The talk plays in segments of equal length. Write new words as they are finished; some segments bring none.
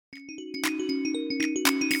P.S.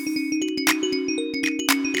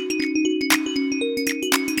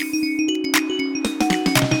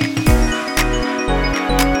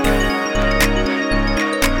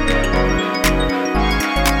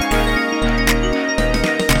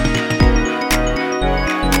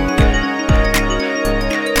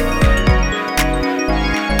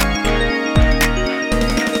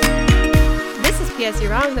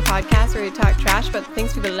 You're Wrong, the podcast where we talk trash about the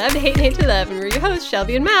things people love to hate and hate to love. And we're your hosts,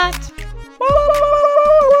 Shelby and Matt.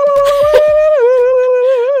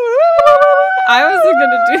 I wasn't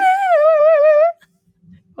going to do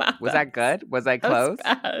Wow, Was that good? Was I close?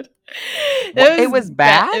 That was bad. It was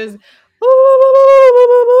bad? It was...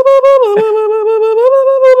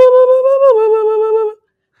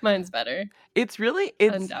 Mine's better. It's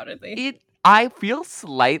undoubtedly. I feel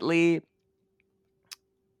slightly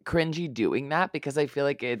cringy doing that because I feel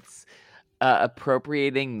like it's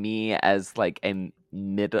appropriating me as like a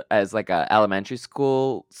elementary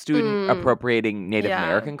school student appropriating Native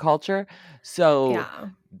American culture. So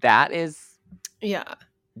that is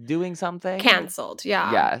doing something canceled.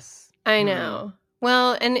 Yeah. Yes. I know.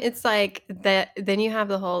 Well, and it's like that. Then you have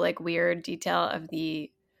the whole like weird detail of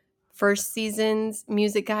the first season's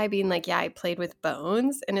music guy being like, "Yeah, I played with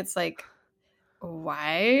bones," and it's like,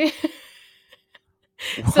 why?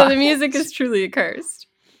 So the music is truly accursed.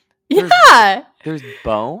 There's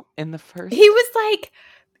bone in the first. He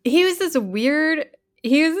was this weird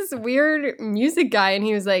music guy, and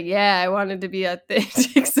he was like, "Yeah, I wanted to be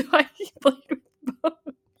authentic, so I played with bones."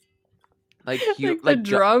 Like the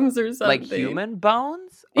drums or something. Like human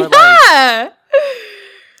bones? Or yeah!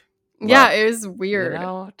 It was weird. You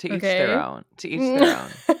know, to each their own. To each their own.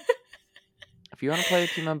 If you want to play with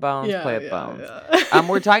human bones, play with bones. Yeah.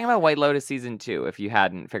 We're talking about White Lotus Season 2, if you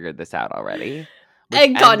hadn't figured this out already.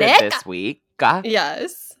 Which ended this week.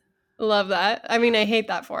 Yes. Love that. I mean, I hate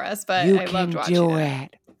that for us, but I loved watching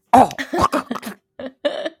it. Oh!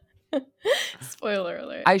 Spoiler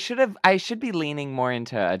alert. I should be leaning more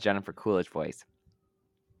into a Jennifer Coolidge voice.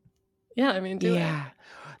 Yeah, I mean, do it.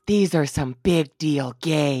 These are some big deal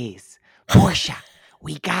gays. Portia,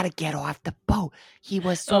 we gotta get off the boat. He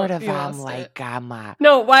was sort of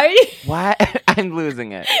No, why? What? I'm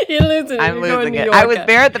losing it. You're losing it. I'm losing it. I was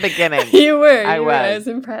there at the beginning. You were. I was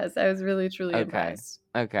impressed. I was really, truly impressed.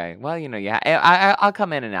 Okay. Well, I'll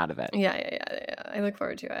come in and out of it. Yeah. I look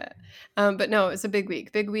forward to it. But no, it's a big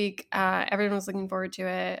week. Big week. Everyone was looking forward to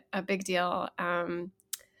it. A big deal.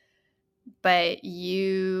 But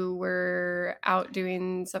you were out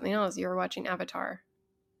doing something else. You were watching Avatar.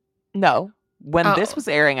 No. When this was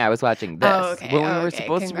airing, I was watching this. Oh, okay. When we were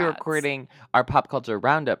supposed to be recording our pop culture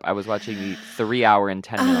roundup, I was watching the 3-hour and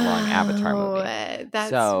 10-minute long Avatar movie.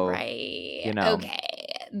 That's right. Okay.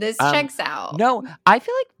 This checks out. No, I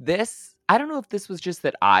feel like this, I don't know if this was just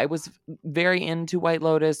that I was very into White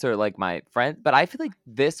Lotus or like my friend, but I feel like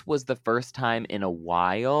this was the first time in a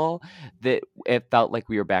while that it felt like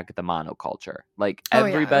we were back at the monoculture. Like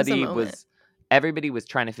everybody was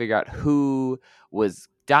trying to figure out who was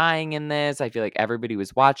dying in this. I feel like everybody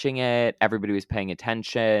was watching it. Everybody was paying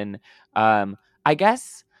attention. I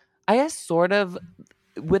guess sort of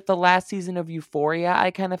with the last season of Euphoria,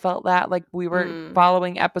 I kind of felt that like we were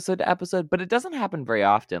following episode to episode, but it doesn't happen very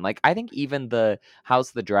often. Like I think even the House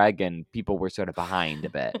of the Dragon, people were sort of behind a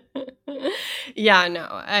bit. Yeah, no.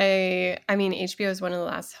 I mean, HBO is one of the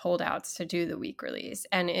last holdouts to do the week release,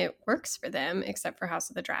 and it works for them, except for House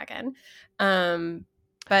of the Dragon.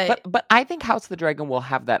 But I think House of the Dragon will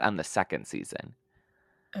have that on the second season.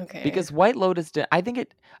 Okay. Because White Lotus I think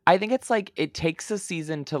it's like it takes a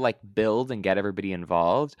season to like build and get everybody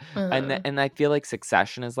involved. And I feel like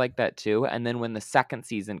Succession is like that too. And then when the second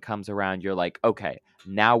season comes around, you're like, okay,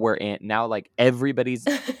 now like everybody's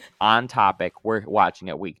on topic. We're watching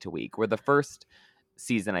it week to week. Where the first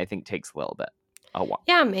season I think takes a little bit.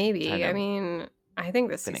 Yeah, maybe. I mean, I think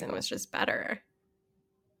this season was just better.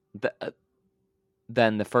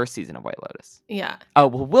 Than the first season of White Lotus. Yeah. Oh,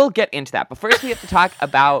 well, we'll get into that. But first we have to talk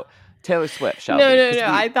about Taylor Swift, Shelby. No.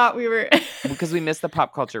 I thought we were... because we missed the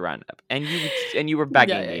pop culture roundup. And you were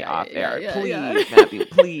begging me off air. Please, Matthew,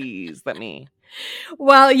 please, let me...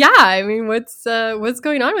 Well, yeah. I mean, what's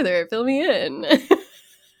going on with her? Fill me in.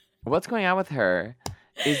 What's going on with her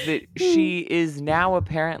is that she is now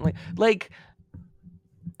apparently... Like,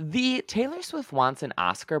 the Taylor Swift Wants an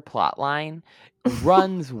Oscar plotline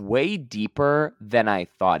runs way deeper than I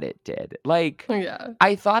thought it did. Like,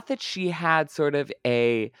 I thought that she had sort of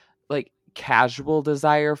a like casual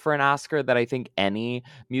desire for an Oscar that I think any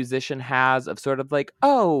musician has, of sort of like,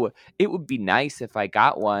 oh, it would be nice if I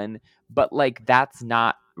got one, but like that's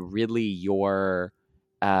not really your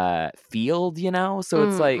field, you know? So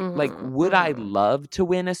it's like would I love to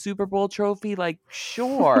win a Super Bowl trophy? Like,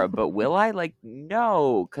 sure, but will I? Like,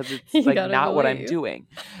 no, because it's You like gotta not what I'm believe. doing.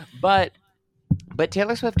 But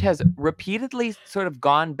Taylor Swift has repeatedly sort of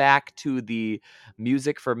gone back to the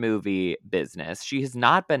music for movie business. She has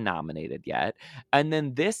not been nominated yet. And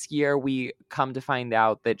then this year, we come to find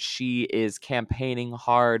out that she is campaigning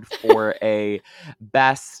hard for a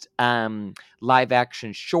best live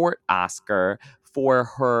action short Oscar for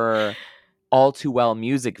her All Too Well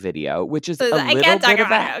music video, which is a I little can't talk bit of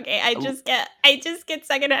about a it. Okay, I just get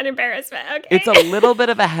secondhand embarrassment. Okay, it's a little bit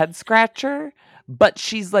of a head scratcher, but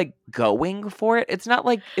she's like going for it. It's not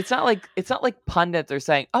like pundits are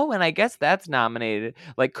saying, "Oh, and I guess that's nominated,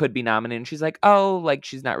 like could be nominated." And she's like, "Oh, like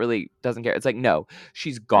she's not really doesn't care." It's like, no,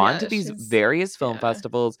 she's gone to yeah, these she's various film yeah.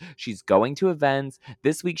 festivals. She's going to events.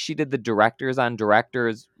 This week she did the directors on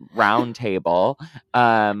directors roundtable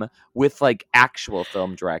with like actual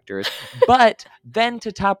film directors. But then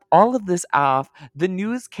to top all of this off, the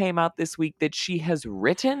news came out this week that she has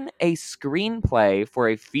written a screenplay for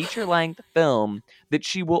a feature-length film that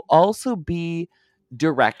she will also be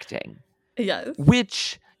directing, Yes.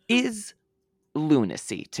 which is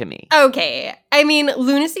lunacy to me. Okay. I mean,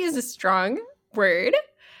 lunacy is a strong word.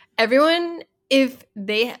 Everyone, if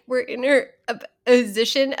they were in a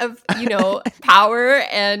position of, power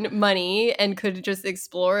and money and could just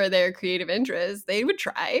explore their creative interests, they would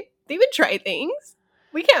try. They would try things.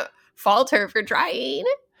 We can't fault her for trying.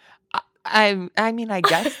 I mean, I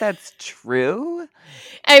guess that's true.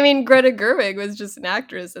 I mean, Greta Gerwig was just an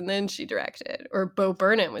actress and then she directed. Or Bo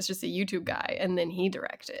Burnham was just a YouTube guy and then he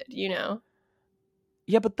directed, Yeah,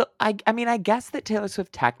 but I mean, I guess that Taylor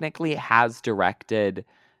Swift technically has directed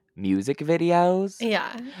music videos.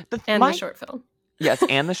 Yeah. The And the short film. Yes,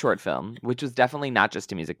 and the short film, which was definitely not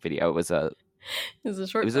just a music video. It was a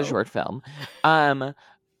short film.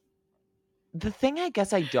 The thing I guess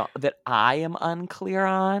that I am unclear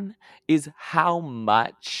on is how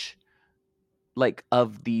much like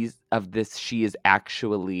of this she is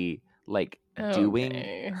actually like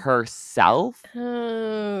doing herself.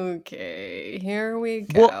 Okay, here we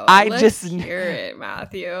go. Well, Let's hear it,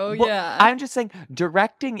 Matthew. Well, yeah. I'm just saying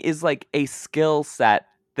directing is like a skill set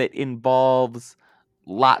that involves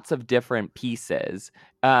lots of different pieces.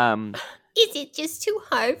 Is it just too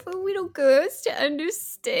hard for little girls to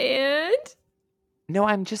understand? No,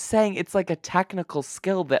 I'm just saying it's like a technical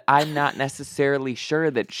skill that I'm not necessarily sure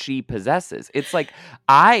that she possesses. It's like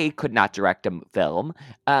I could not direct a film.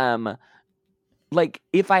 Like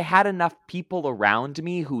if I had enough people around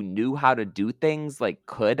me who knew how to do things, like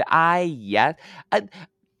could I? Yes.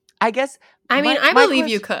 I guess. I mean, I believe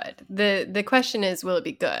you could. The question is, will it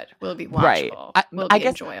be good? Will it be watchable? Right. Will it be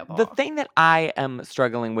enjoyable? The thing that I am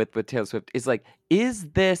struggling with Taylor Swift is like, is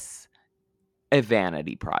this a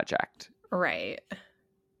vanity project? Right.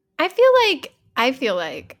 I feel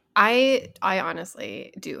like I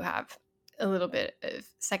honestly do have a little bit of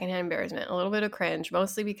secondhand embarrassment, a little bit of cringe,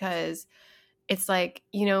 mostly because it's like,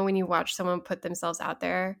 when you watch someone put themselves out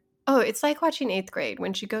there. Oh, it's like watching 8th grade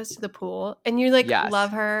when she goes to the pool and you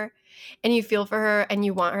love her and you feel for her and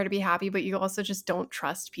you want her to be happy, but you also just don't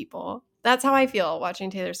trust people. That's how I feel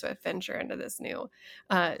watching Taylor Swift venture into this new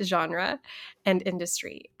genre and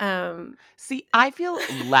industry. See, I feel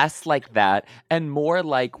less like that and more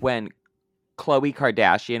like when Khloe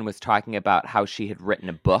Kardashian was talking about how she had written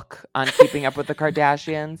a book on keeping up with the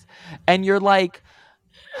Kardashians. And you're like,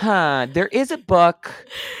 there is a book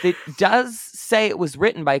that does say it was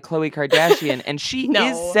written by Khloe Kardashian. And she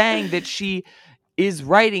is saying that she is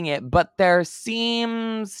writing it, but there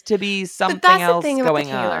seems to be something else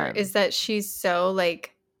going on. Is that she's so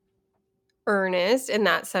like earnest, and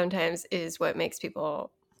that sometimes is what makes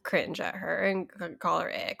people cringe at her and call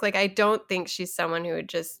her ick. Like I don't think she's someone who would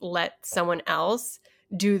just let someone else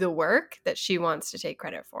do the work that she wants to take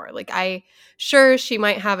credit for. Like sure she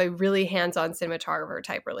might have a really hands-on cinematographer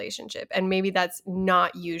type relationship, and maybe that's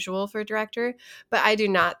not usual for a director, but I do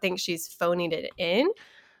not think she's phoning it in.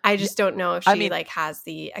 I just don't know if she has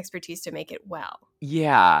the expertise to make it well.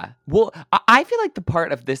 Yeah. Well, I feel like the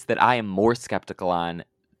part of this that I am more skeptical on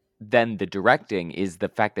than the directing is the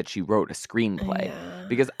fact that she wrote a screenplay. Yeah.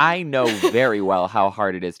 Because I know very well how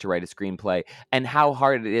hard it is to write a screenplay and how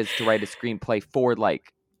hard it is to write a screenplay for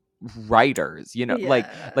like writers,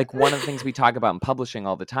 like one of the things we talk about in publishing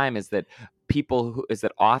all the time is that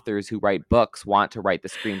authors who write books want to write the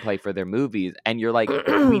screenplay for their movies, and you're like,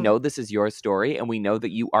 we know this is your story and we know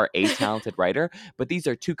that you are a talented writer, but these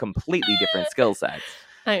are two completely different skill sets.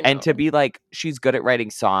 And to be like, she's good at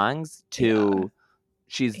writing songs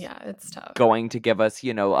she's it's tough. going to give us, a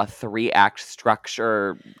 3-act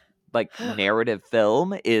structure like narrative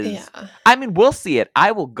film is Yeah. I mean, we'll see it.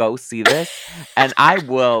 I will go see this and I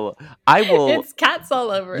will It's cats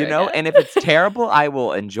all over again. and if it's terrible, I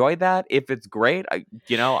will enjoy that. If it's great,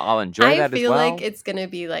 I'll enjoy I that as feel like well. it's gonna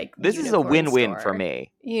be like This is a Unicorn win-win for Store.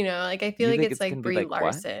 me. Like I feel You like think it's it's gonna like be Brie like what?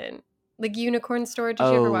 Larson. Like Unicorn Store. Did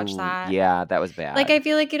you ever watch Oh, that? yeah, that was bad. Like I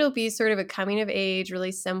feel like it'll be sort of a coming of age,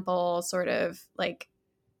 really simple, sort of like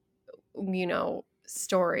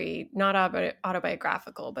story, not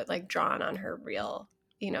autobiographical, but like drawn on her real,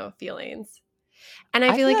 feelings. And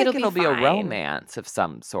I feel like it'll it'll be be a fine. romance of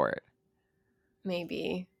some sort.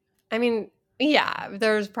 Maybe. I mean, yeah,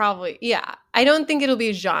 there's probably, yeah. I don't think it'll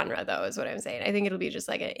be genre though, is what I'm saying. I think it'll be just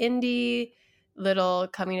like an indie little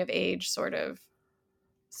coming of age sort of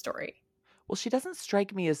story. Well, she doesn't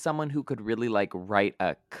strike me as someone who could really like write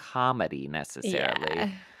a comedy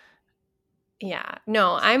necessarily. Yeah.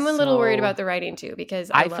 No, I'm a little worried So about the writing too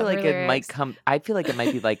because I I feel love her like it might lyrics. come. I feel like it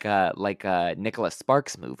might be like a Nicholas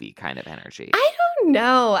Sparks movie kind of energy. I don't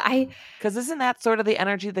know. Because isn't that sort of the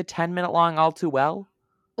energy of the 10-minute long All Too Well?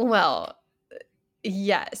 Well,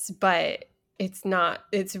 yes, but it's not.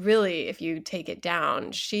 It's really, if you take it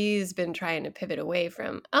down, she's been trying to pivot away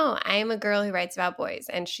from, oh, I'm a girl who writes about boys.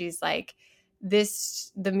 And she's like,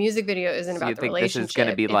 the music video isn't So about you the think this is going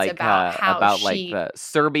to relationship. be It's like about how like she the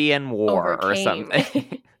Serbian War or overcame.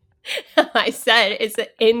 something? I said it's an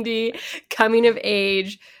indie coming of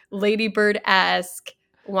age, Lady Bird-esque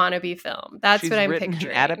wannabe film. That's She's what I'm written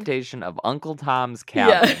picturing. an adaptation of Uncle Tom's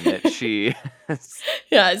Cabin that she.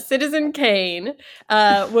 Yeah, Citizen Kane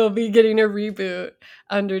will be getting a reboot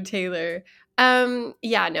under Taylor.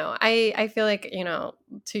 Yeah, no, I feel like, to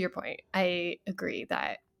your point, I agree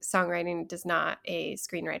that songwriting does not a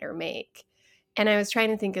screenwriter make. And I was trying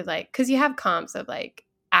to think of like, because you have comps of like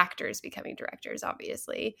actors becoming directors,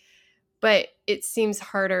 obviously, but it seems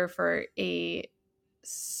harder for a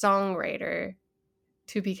songwriter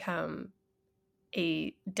to become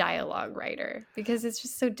a dialogue writer because it's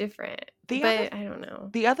just so different. I don't know.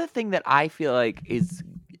 The other thing that I feel like is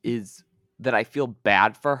that I feel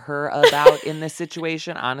bad for her about in this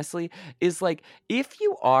situation, honestly, is like if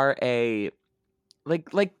you are a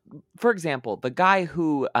like for example, the guy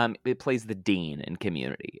who it plays the dean in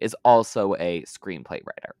Community is also a screenplay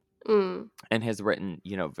writer and has written,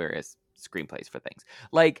 various screenplays for things.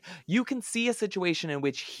 Like you can see a situation in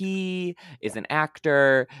which he is an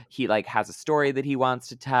actor, he like has a story that he wants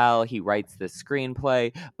to tell, he writes this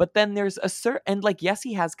screenplay, but then there's a certain, and like yes,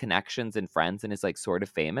 he has connections and friends and is like sort of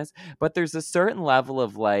famous, but there's a certain level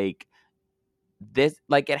of like this,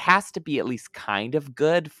 like it has to be at least kind of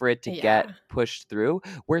good for it to get pushed through,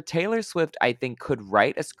 where Taylor Swift I think could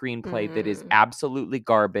write a screenplay that is absolutely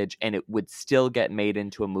garbage and it would still get made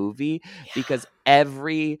into a movie because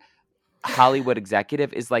every Hollywood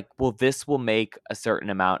executive is like, well, this will make a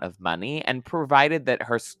certain amount of money, and provided that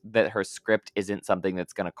her script isn't something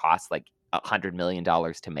that's going to cost like $100 million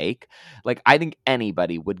to make, like I think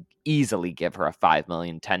anybody would easily give her a $5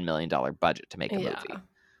 million, $10 million budget to make a movie.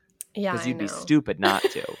 Yeah, because you'd be stupid not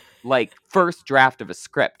to. Like first draft of a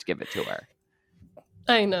script, give it to her.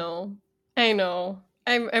 I know.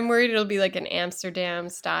 I'm worried it'll be like an Amsterdam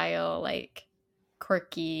style, like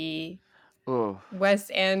quirky. Wes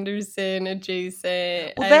Anderson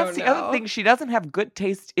adjacent. Well, that's the other thing. She doesn't have good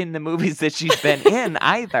taste in the movies that she's been in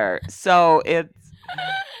either. So it's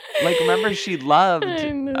like, remember she loved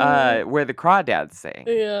Where the Crawdads Sing.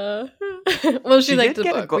 Yeah. Well, she liked the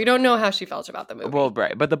book. We don't know how she felt about the movie. Well,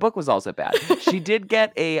 right, but the book was also bad. She did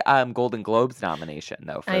get a Golden Globes nomination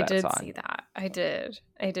though for that song. I did see that.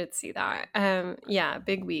 I did see that. Yeah,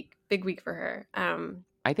 big week for her.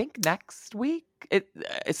 I think next week,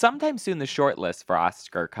 sometime soon, the shortlist for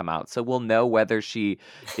Oscar come out, so we'll know whether she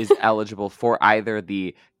is eligible for either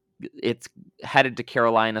the "It's Headed to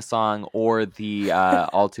Carolina" song or the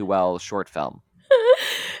All Too Well short film.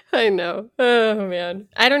 I know. Oh man,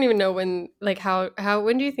 I don't even know when. Like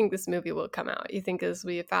when do you think this movie will come out? You think this will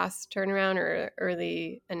be a fast turnaround or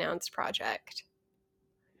early announced project?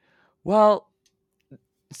 Well,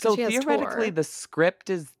 so theoretically, the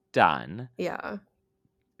script is done. Yeah.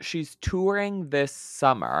 She's touring this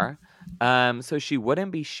summer, so she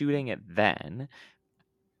wouldn't be shooting it then.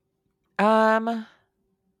 I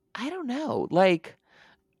don't know. Like,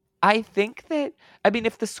 I think that, I mean,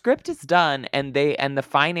 if the script is done and the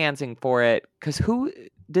financing for it, because who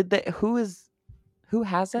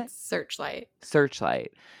has it? Searchlight.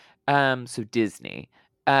 So Disney.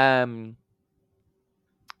 Yeah,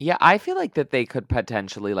 I feel like that they could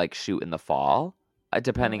potentially like shoot in the fall.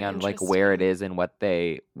 Depending on like where it is and what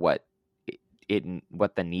the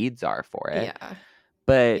needs are for it. Yeah.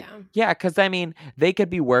 But yeah, because I mean, they could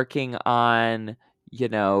be working on,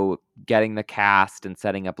 getting the cast and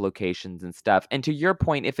setting up locations and stuff. And to your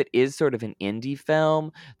point, if it is sort of an indie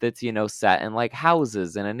film that's, set in like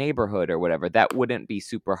houses in a neighborhood or whatever, that wouldn't be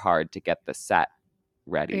super hard to get the set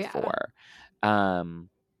ready for.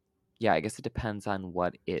 Yeah, I guess it depends on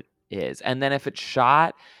what it is. And then if it's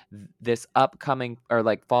shot this upcoming or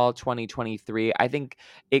like fall 2023, I think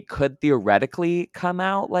it could theoretically come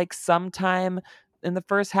out like sometime in the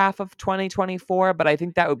first half of 2024, but I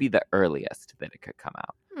think that would be the earliest that it could come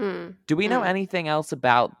out. Do we know anything else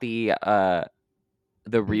about the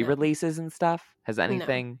re-releases and stuff? Has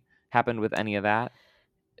anything happened with any of that?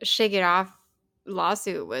 Shake It Off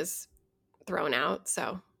lawsuit was thrown out,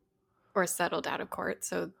 or settled out of court,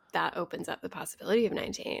 so that opens up the possibility of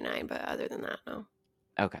 1989, but other than that, no.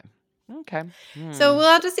 Okay. So we'll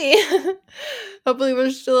have to see. Hopefully we're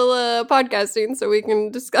still podcasting so we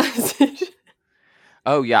can discuss it.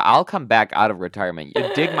 Oh, yeah, I'll come back out of retirement.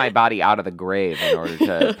 You dig my body out of the grave in order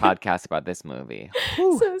to podcast about this movie.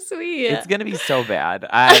 Whew. So sweet. It's going to be so bad.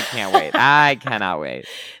 I can't wait. I cannot wait.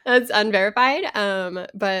 That's unverified.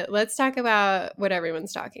 But let's talk about what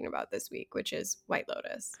everyone's talking about this week, which is White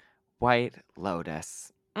Lotus. White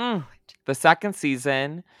Lotus. The second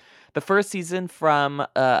season. The first season from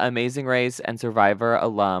Amazing Race and Survivor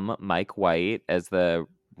alum Mike White as the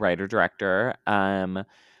writer-director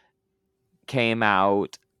came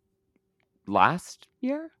out last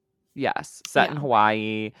year. Yes, set in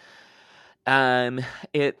Hawaii.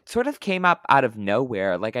 It sort of came up out of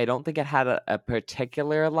nowhere. Like, I don't think it had a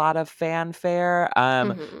particular lot of fanfare.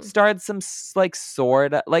 Starred some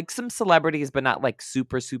some celebrities, but not like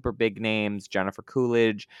super, super big names. Jennifer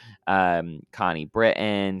Coolidge, Connie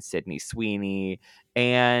Britton, Sydney Sweeney,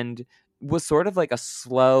 and was sort of like a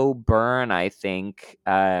slow burn, I think.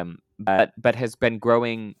 But has been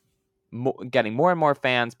growing, getting more and more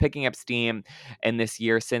fans, picking up steam. And this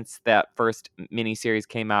year, since that first miniseries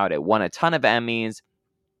came out, it won a ton of Emmys.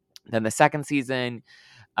 Then the second season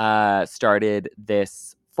started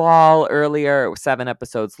this fall earlier. It was 7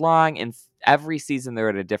 episodes long, and every season they're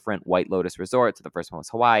at a different White Lotus resort. So the first one was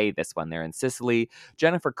Hawaii. This one they're in Sicily.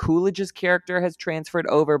 Jennifer Coolidge's character has transferred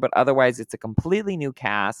over, but otherwise it's a completely new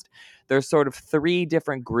cast. There's sort of 3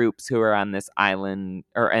 different groups who are on this island,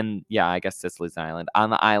 I guess Sicily's an island, on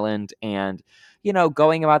the island, and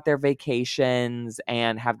going about their vacations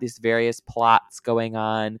and have these various plots going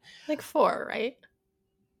on. Like 4, right?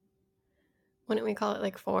 Wouldn't we call it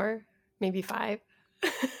like 4? Maybe 5?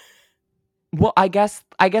 Well, I guess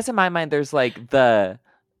in my mind there's like the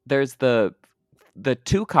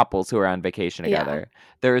 2 couples who are on vacation together. Yeah.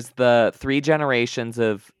 There's the 3 generations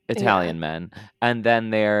of Italian men, and then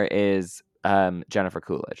there is Jennifer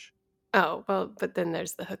Coolidge. Oh, well, but then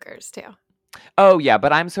there's the hookers too. Oh yeah,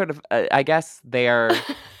 but I'm sort of I guess they're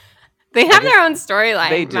they have their own storyline.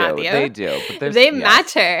 They do. Matthew. They do. But they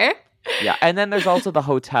matter. Yeah, and then there's also the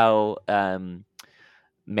hotel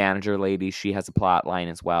manager lady. She has a plot line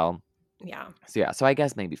as well. Yeah. So I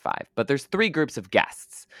guess maybe 5. But there's 3 groups of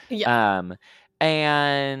guests. Yeah.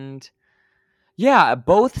 And yeah,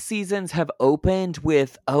 both seasons have opened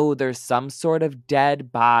with, there's some sort of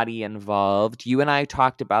dead body involved. You and I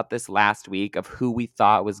talked about this last week of who we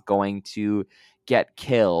thought was going to get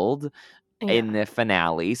killed in the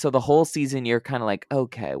finale. So the whole season you're kind of like,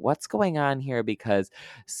 okay, what's going on here? Because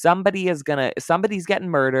somebody's getting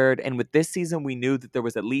murdered. And with this season, we knew that there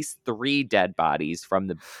was at least 3 dead bodies from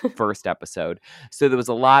the first episode. So there was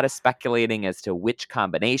a lot of speculating as to which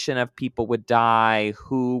combination of people would die,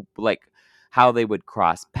 how they would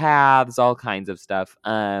cross paths, all kinds of stuff.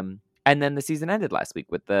 And then the season ended last week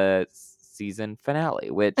with the season finale,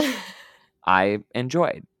 which I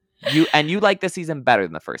enjoyed. You like the season better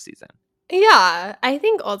than the first season. Yeah, I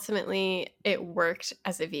think ultimately it worked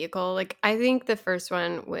as a vehicle. Like, I think the first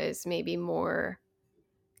one was maybe more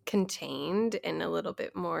contained and a little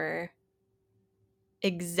bit more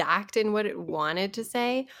exact in what it wanted to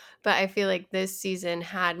say. But I feel like this season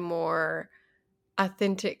had more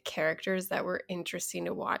authentic characters that were interesting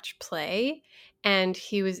to watch play. And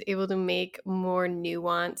he was able to make more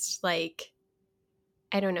nuanced, like,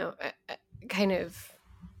 I don't know, kind of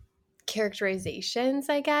characterizations,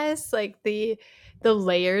 I guess. Like the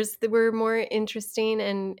layers that were more interesting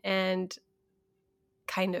and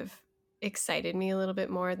kind of excited me a little bit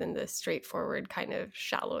more than the straightforward kind of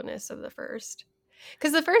shallowness of the first.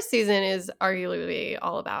 Because the first season is arguably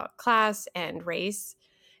all about class and race,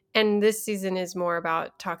 and this season is more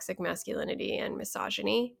about toxic masculinity and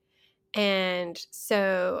misogyny. And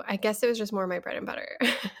so I guess it was just more my bread and butter.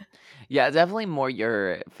 Yeah, definitely more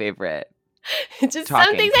your favorite. Just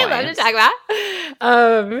some things I love to talk about.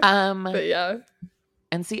 But yeah.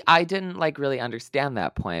 And see, I didn't like really understand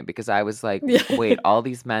that point because I was like, Yeah. wait, all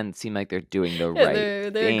these men seem like they're doing the Yeah,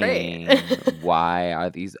 right they're great. thing. Why are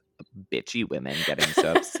these bitchy women getting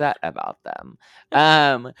so upset about them?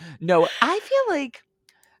 No, I feel like,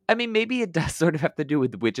 I mean, maybe it does sort of have to do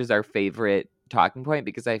with which is our favorite talking point,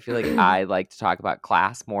 because I feel like I like to talk about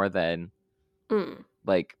class more than Mm.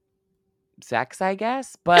 like sex, I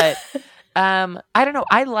guess. But I don't know.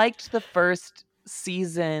 I liked the first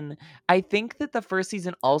season. I think that the first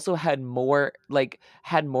season also had more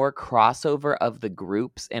crossover of the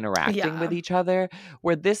groups interacting Yeah. with each other,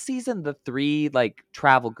 where this season the three like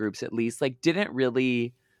travel groups at least like didn't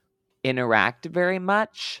really interact very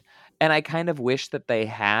much. And I kind of wish that they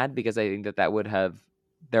had, because I think that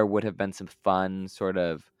there would have been some fun sort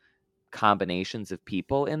of combinations of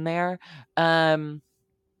people in there. Um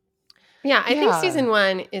Yeah, I think yeah. season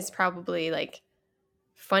 1 is probably like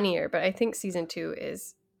funnier, but I think season 2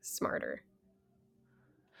 is smarter.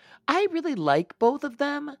 I really like both of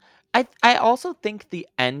them. I also think the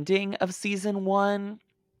ending of season 1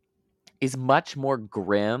 is much more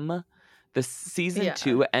grim. The season Yeah.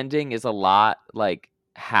 2 ending is a lot like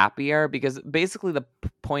happier, because basically the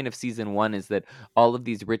point of season 1 is that all of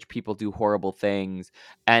these rich people do horrible things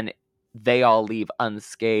and they all leave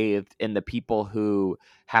unscathed, and the people who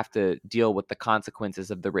have to deal with the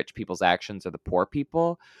consequences of the rich people's actions are the poor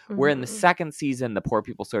people. Where in the Mhm. second season the poor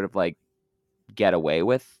people sort of like get away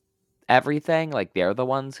with everything, like they're the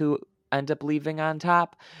ones who end up leaving on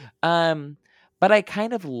top. But I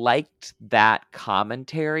kind of liked that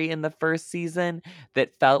commentary in the first season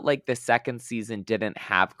that felt like the second season didn't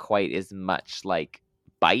have quite as much like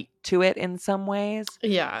bite to it in some ways.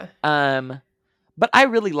 Yeah. um but I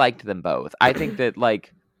really liked them both. I think that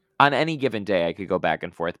like on any given day I could go back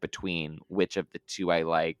and forth between which of the two I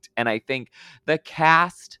liked, and I think the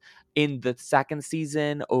cast in the second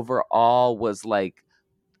season overall was like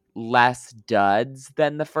less duds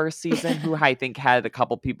than the first season, who I think had a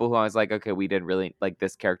couple people who I was like, okay, we didn't really like,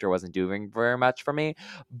 this character wasn't doing very much for me.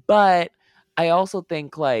 But I also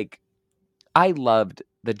think like I loved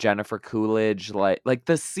the Jennifer Coolidge, like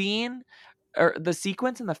the scene or the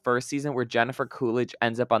sequence in the first season where Jennifer Coolidge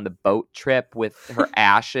ends up on the boat trip with her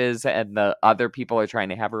ashes and the other people are trying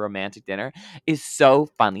to have a romantic dinner is so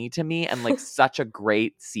funny to me, and like such a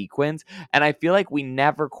great sequence. And I feel like we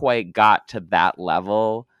never quite got to that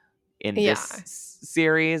level in Yeah. this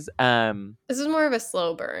series. This was more of a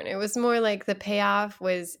slow burn. It was more like the payoff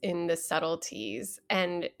was in the subtleties,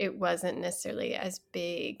 and it wasn't necessarily as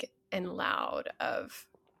big and loud of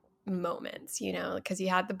moments, because you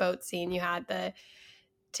had the boat scene, you had the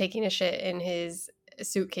taking a shit in his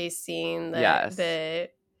suitcase scene, the Yes. the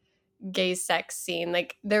gay sex scene.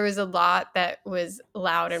 Like there was a lot that was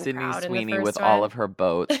loud and Sydney proud in the Sweeney first with all of one. her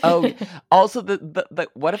boats. Oh, also the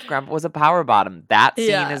what if Grandpa was a power bottom? That scene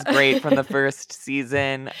Yeah. is great from the first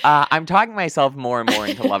season. I'm talking myself more and more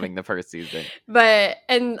into loving the first season.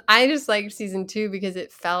 And I just liked season 2 because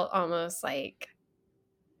it felt almost like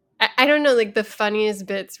I don't know, like the funniest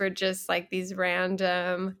bits were just like these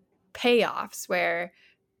random payoffs where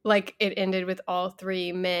like it ended with all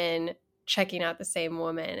three men checking out the same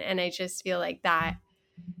woman. And I just feel like that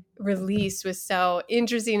release was so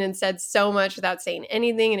interesting and said so much without saying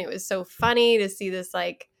anything. And it was so funny to see this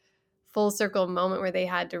like full circle moment where they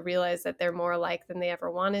had to realize that they're more alike than they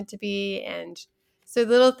ever wanted to be. And so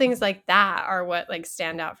little things like that are what like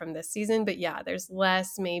stand out from this season. But yeah, there's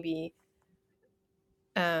less maybe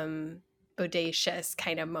bodacious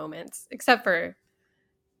kind of moments, except for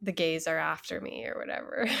the gays are after me or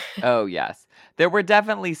whatever. Oh yes, there were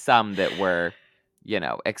definitely some that were,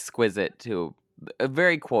 exquisite to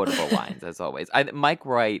very quotable lines as always. Mike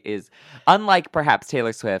Wright is, unlike perhaps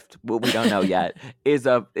Taylor Swift, what we don't know yet, is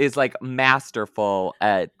like masterful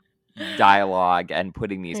at dialogue and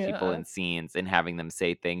putting these people Yeah. in scenes and having them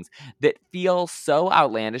say things that feel so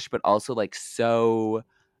outlandish but also like so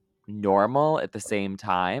normal at the same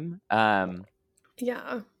time.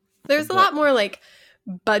 Yeah. There's a But lot more like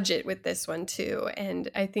budget with this one too. And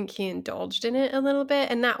I think he indulged in it a little bit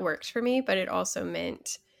and that worked for me, but it also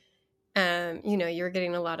meant, you were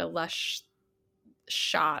getting a lot of lush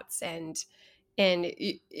shots and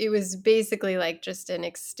it was basically like just an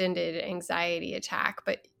extended anxiety attack.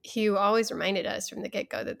 But he always reminded us from the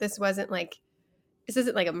get-go that this isn't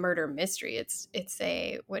like a murder mystery. It's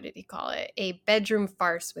a, what did he call it? A bedroom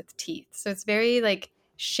farce with teeth. So it's very like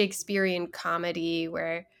Shakespearean comedy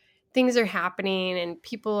where things are happening and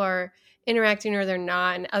people are interacting or they're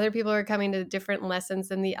not, and other people are coming to different lessons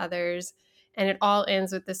than the others. And it all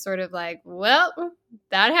ends with this sort of like, well,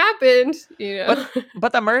 that happened.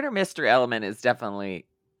 but the murder mystery element is definitely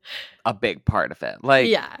a big part of it. Like,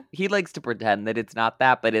 Yeah. he likes to pretend that it's not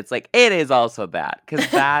that, but it's like, it is also that. Because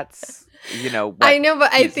that's, what I know,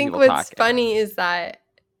 but I keeps think people what's talking. funny is that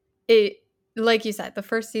it, like you said, the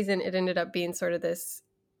first season, it ended up being sort of this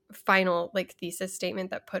final like thesis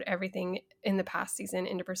statement that put everything in the past season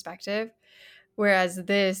into perspective. Whereas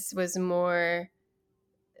this was more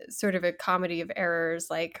sort of a comedy of errors.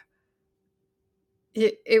 Like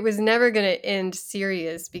it was never going to end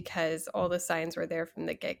serious because all the signs were there from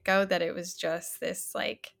the get-go that it was just this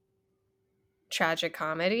like tragic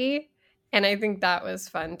comedy. And I think that was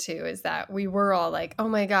fun too, is that we were all like, oh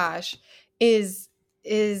my gosh, is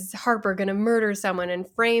Harper gonna murder someone and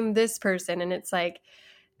frame this person? And it's like,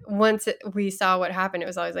 once we saw what happened, it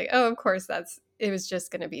was always like, oh, of course it was just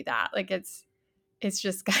gonna be that. Like it's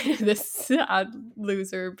just kind of this sad,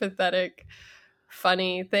 loser, pathetic,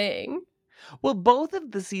 funny thing. Well, both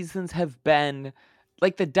of the seasons have been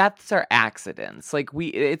like the deaths are accidents. Like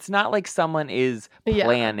it's not like someone is Yeah.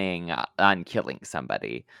 planning on killing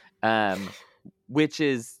somebody. Which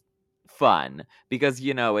is fun because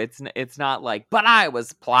it's not like, but I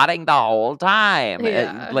was plotting the whole time.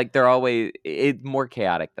 Yeah. Like they're always more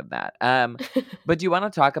chaotic than that. But do you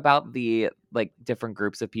want to talk about the like different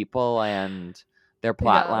groups of people and their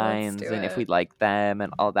plot Yeah, let's lines do and if we it. like them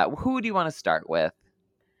and all that? Who do you want to start with?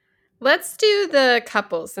 Let's do the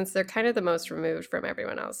couples since they're kind of the most removed from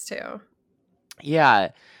everyone else too. Yeah.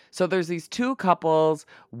 So there's these two couples.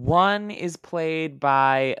 One is played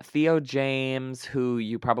by Theo James, who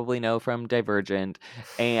you probably know from Divergent,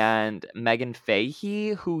 and Megan Fahey,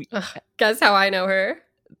 who Guess how I know her?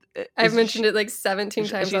 I've mentioned she, it like 17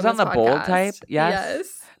 times she's on the this Bold podcast. Type,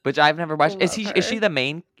 yes, which I've never watched. Love Is she her. the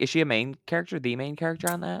main? Is she a main character? The main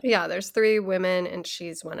character on that? Yeah, there's 3 women and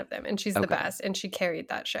she's one of them, and she's the Okay. best, and she carried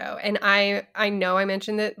that show. And I know I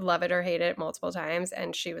mentioned it, love it or hate it multiple times,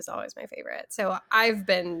 and she was always my favorite. So I've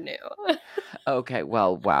been new. Okay,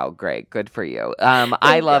 well, wow, great, good for you. I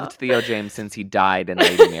Thank loved you. Theo James since he died in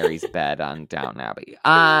Lady Mary's bed on Downton Abbey.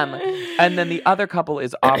 And then the other couple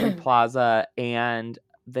is Aubrey Plaza and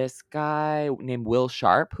this guy named Will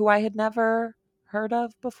Sharp, who I had never heard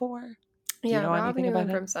of before. Do you Yeah, know Rob anything knew about him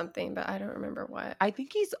him? from something, but I don't remember what. I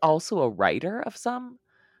think he's also a writer of some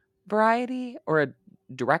variety or a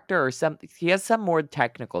director or something. He has some more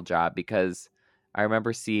technical job because I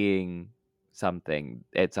remember seeing something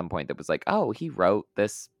at some point that was like, oh, he wrote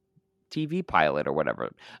this TV pilot or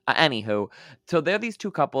whatever. Anywho, so they're these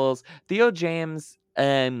two couples. Theo James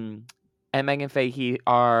and Megan Fahey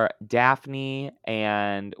are Daphne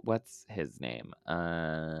and what's his name?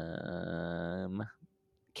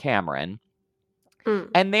 Cameron.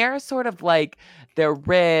 And they're sort of like, they're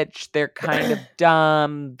rich, they're kind of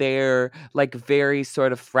dumb, they're like very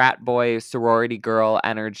sort of frat boy, sorority girl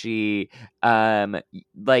energy.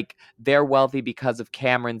 Like they're wealthy because of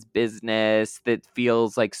Cameron's business that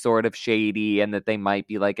feels like sort of shady and that they might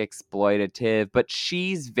be like exploitative, but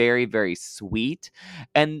she's very, very sweet.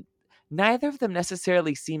 And neither of them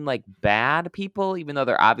necessarily seem like bad people, even though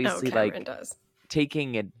they're obviously Cameron like does.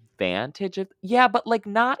 taking advantage of, yeah, but like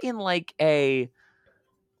not in like a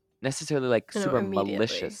necessarily like super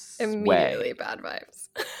malicious immediately way. Bad vibes.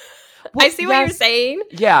 Well, I see what you're saying.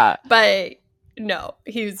 Yeah. But no,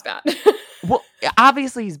 he was bad. Well,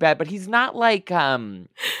 obviously he's bad, but he's not like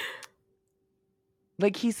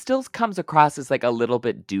he still comes across as like a little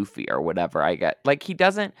bit doofy or whatever. I get like he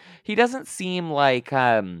doesn't seem like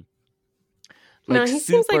no, he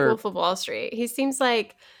seems like Wolf of Wall Street. He seems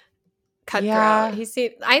like cutthroat. Yeah.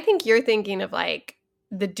 I think you're thinking of like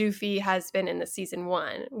the doofy husband in the season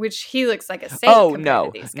 1, which he looks like a saint. Oh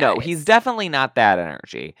no, no, he's definitely not that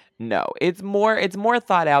energy. No, it's more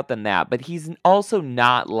thought out than that. But he's also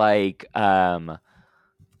not like I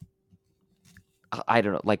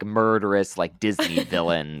don't know, like murderous, like Disney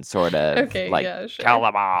villain sort of like kill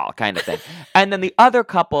them all kind of thing. And then the other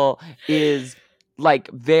couple is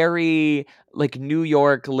like very like New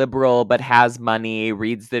York liberal, but has money,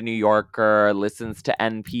 reads the New Yorker, listens to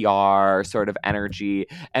NPR sort of energy.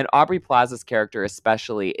 And Aubrey Plaza's character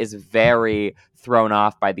especially is very thrown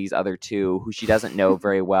off by these other two who she doesn't know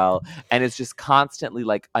very well and is just constantly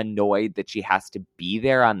like annoyed that she has to be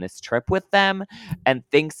there on this trip with them and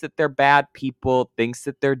thinks that they're bad people, thinks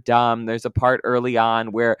that they're dumb. There's a part early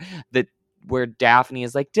on where Daphne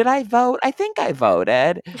is like, did I vote? I think I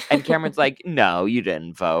voted. And Cameron's like, no, you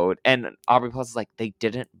didn't vote. And Aubrey Plaza is like, they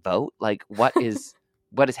didn't vote? Like, what is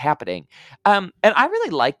happening? And I really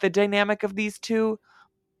like the dynamic of these two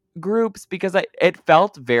groups because it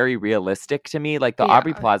felt very realistic to me. Like the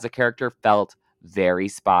Aubrey Plaza character felt very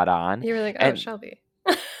spot on. You were like, oh, Shelby.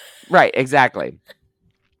 Right, exactly.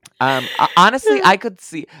 Honestly, I could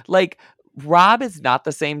see like Rob is not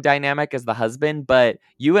the same dynamic as the husband, but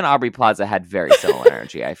you and Aubrey Plaza had very similar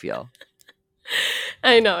energy, I feel.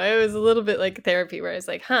 I know. It was a little bit like therapy where I was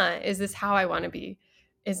like, huh, is this how I want to be?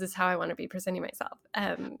 Is this how I want to be presenting myself?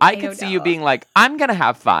 I I could don't see you know. being like, I'm gonna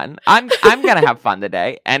have fun. I'm gonna have fun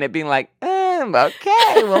today. And it being like,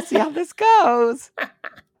 okay, we'll see how this goes.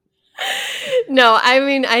 No, I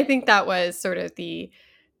mean, I think that was sort of the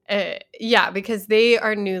yeah, because they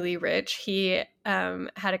are newly rich. He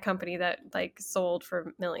had a company that like sold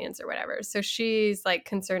for millions or whatever. So she's like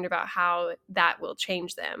concerned about how that will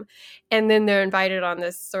change them. And then they're invited on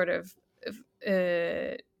this sort of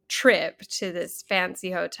trip to this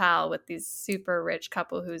fancy hotel with these super rich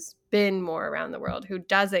couple who's been more around the world, who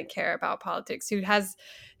doesn't care about politics, who has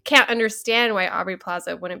can't understand why Aubrey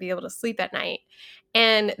Plaza wouldn't be able to sleep at night.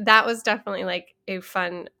 And that was definitely like a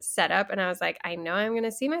fun setup. And I was like, I know I'm going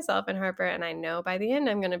to see myself in Harper. And I know by the end,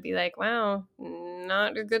 I'm going to be like, wow,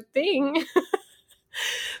 not a good thing.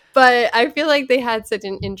 But I feel like they had such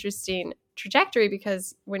an interesting trajectory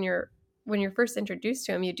because when you're first introduced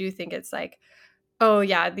to them, you do think it's like, oh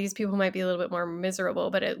yeah, these people might be a little bit more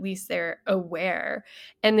miserable, but at least they're aware.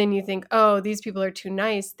 And then you think, oh, these people are too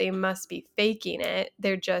nice. They must be faking it.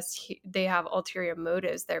 They have ulterior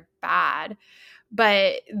motives. They're bad.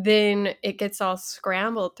 But then it gets all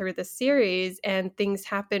scrambled through the series and things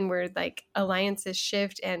happen where like alliances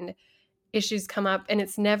shift and issues come up and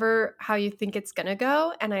it's never how you think it's going to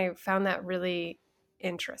go. And I found that really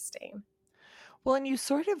interesting. Well, and you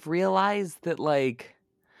sort of realize that, like,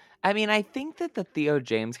 I mean, I think that the Theo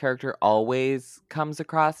James character always comes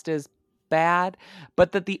across as bad,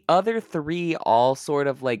 but that the other three all sort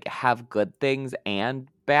of like have good things and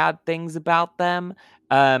bad things about them.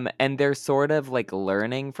 And they're sort of like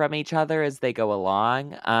learning from each other as they go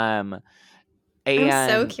along. I'm so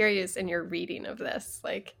And curious in your reading of this.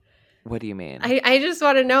 Like, what do you mean? I just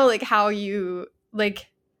want to know like how you like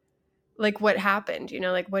what happened, you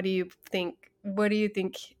know, like what do you think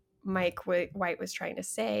Mike White was trying to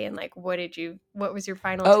say and like what was your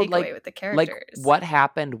final Oh, takeaway with the like characters? what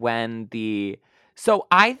happened when the so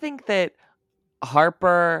I think that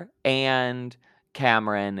Harper and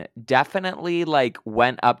Cameron definitely like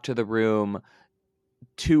went up to the room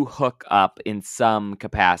to hook up in some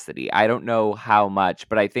capacity. I don't know how much,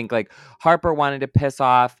 but I think like Harper wanted to piss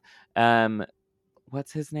off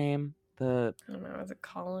what's his name? The I don't know, is it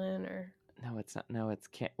Colin or No, it's not. No, it's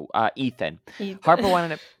Ethan. Harper Ethan? wanted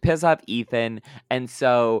to piss off Ethan,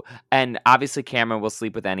 and obviously Cameron will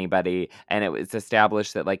sleep with anybody, and it was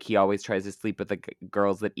established that like he always tries to sleep with the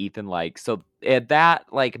girls that Ethan likes. So that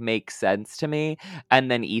like makes sense to me. And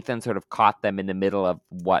then Ethan sort of caught them in the middle of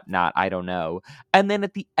whatnot. I don't know. And then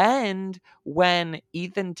at the end, when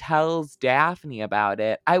Ethan tells Daphne about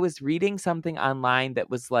it, I was reading something online that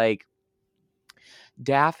was like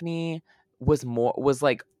Daphne was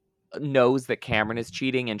like knows that Cameron is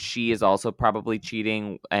cheating and she is also probably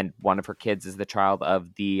cheating, and one of her kids is the child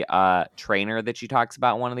of the trainer that she talks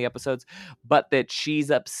about in one of the episodes, but that she's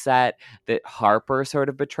upset that Harper sort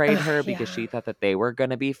of betrayed Ugh, her because yeah. she thought that they were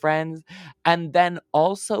going to be friends. And then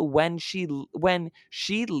also when she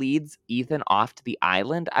leads Ethan off to the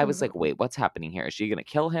island, I was like, Mhm. wait, what's happening here? Is she going to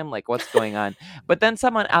kill him? Like, what's going on? But then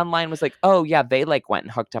someone online was like, oh yeah, they like went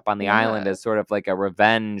and hooked up on the island Yeah. as sort of like a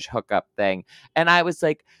revenge hookup thing. And I was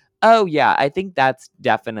like, oh yeah, I think that's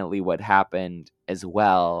definitely what happened as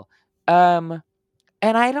well. Um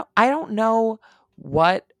and I don't know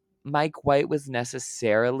what Mike White was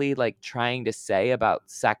necessarily like trying to say about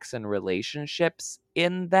sex and relationships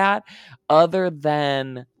in that, other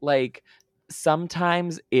than like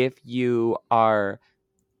sometimes if you are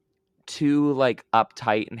too like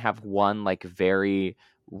uptight and have one like very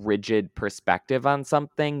rigid perspective on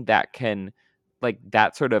something, that can like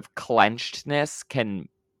that sort of clenchedness can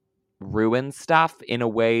ruin stuff in a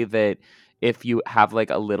way that if you have like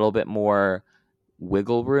a little bit more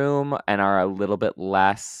wiggle room and are a little bit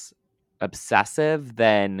less obsessive,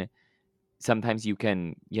 then sometimes you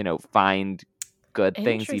can, find good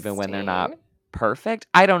things even when they're not Interesting. perfect.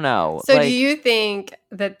 I don't know. So do Like, you think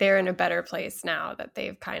that they're in a better place now that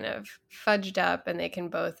they've kind of fudged up and they can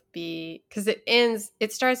both be, because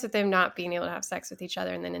it starts with them not being able to have sex with each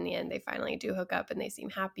other and then in the end they finally do hook up and they seem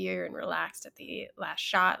happier and relaxed at the last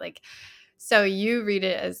shot. Like, so you read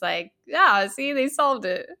it as like, yeah, see, they solved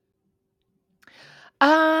it.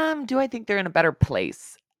 do I think they're in a better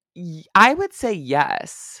place? I would say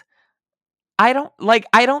yes. I'm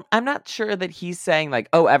not sure that he's saying like,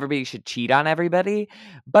 oh, everybody should cheat on everybody,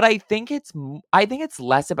 but I think it's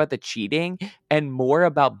less about the cheating and more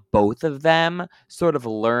about both of them sort of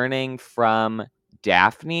learning from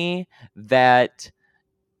Daphne that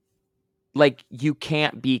like you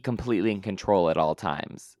can't be completely in control at all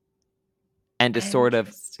times, and to sort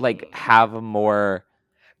of like Interesting. have a more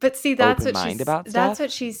But see, open mind about that's what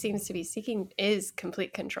stuff. she seems to be seeking, is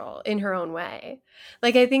complete control in her own way.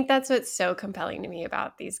 Like, I think that's what's so compelling to me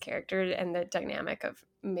about these characters and the dynamic of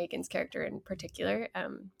Megan's character in particular,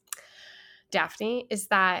 Daphne, is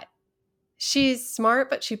that she's smart,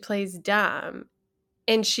 but she plays dumb.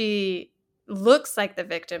 And she looks like the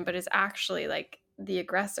victim, but is actually like the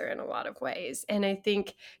aggressor in a lot of ways. And I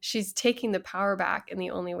think she's taking the power back in the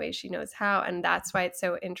only way she knows how. And that's why it's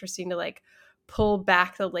so interesting to like pull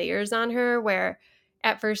back the layers on her, where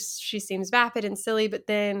at first she seems vapid and silly, but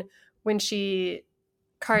then when she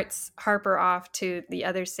carts Harper off to the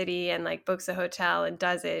other city and like books a hotel and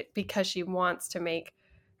does it because she wants to make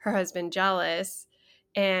her husband jealous,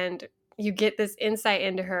 and you get this insight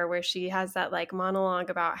into her where she has that like monologue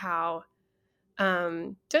about how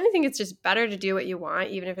don't you think it's just better to do what you want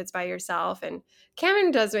even if it's by yourself, and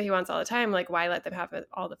Cameron does what he wants all the time, like why let them have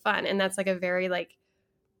all the fun? And that's like a very like,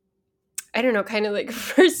 I don't know, kind of like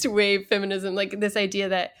first wave feminism, like this idea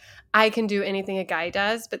that I can do anything a guy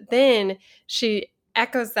does. But then she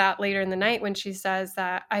echoes that later in the night when she says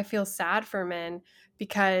that I feel sad for men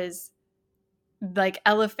because like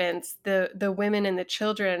elephants, the women and the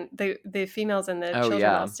children, the females and the Oh children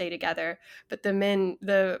all yeah. stay together, but the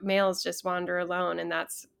males just wander alone. And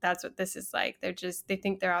that's what this is like. They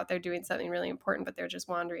think they're out there doing something really important, but they're just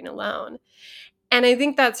wandering alone. And I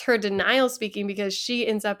think that's her denial speaking, because she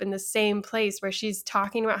ends up in the same place where she's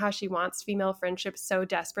talking about how she wants female friendship so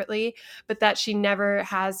desperately, but that she never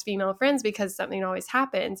has female friends because something always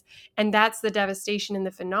happens. And that's the devastation in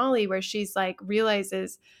the finale, where she's like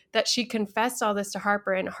realizes that she confessed all this to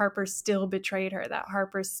Harper and Harper still betrayed her, that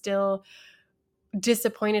Harper still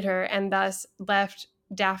disappointed her, and thus left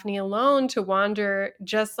Daphne alone to wander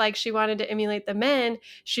just like she wanted to emulate the men.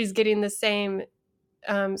 She's getting the same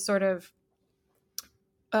sort of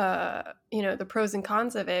the pros and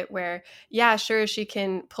cons of it, where yeah, sure, she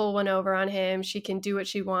can pull one over on him, she can do what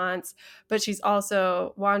she wants, but she's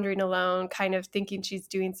also wandering alone, kind of thinking she's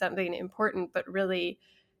doing something important, but really,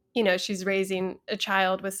 she's raising a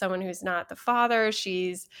child with someone who's not the father.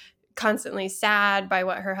 She's constantly sad by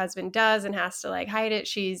what her husband does and has to like hide it.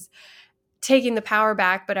 She's taking the power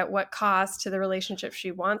back, but at what cost to the relationship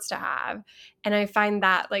she wants to have. And I find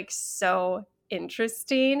that like so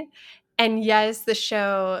interesting. And yes, the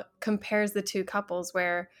show compares the two couples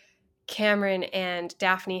where Cameron and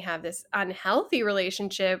Daphne have this unhealthy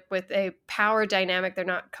relationship with a power dynamic they're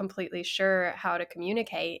not completely sure how to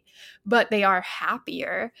communicate, but they are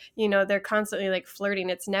happier. They're constantly like flirting.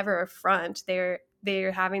 It's never a front.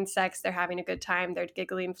 They're having sex, they're having a good time, they're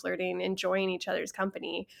giggling, flirting, enjoying each other's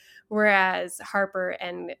company. Whereas Harper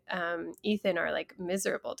and Ethan are like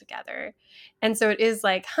miserable together. And so it is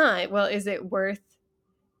like, well, is it worth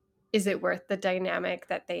the dynamic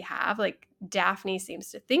that they have? Like Daphne seems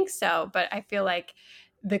to think so, but I feel like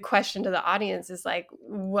the question to the audience is like,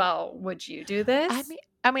 well, would you do I this?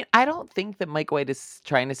 mean, I don't think that Mike White is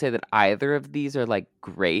trying to say that either of these are like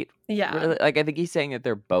great. Yeah. Really, like I think he's saying that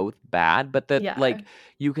they're both bad, but that Yeah. like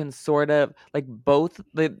you can sort of like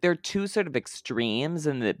they're two sort of extremes,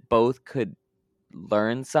 and that both could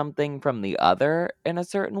learn something from the other in a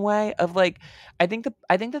certain way. Of like, I think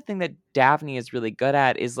the thing that Daphne is really good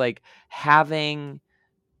at is like having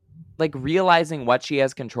like realizing what she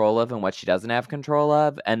has control of and what she doesn't have control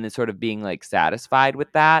of, and then sort of being like satisfied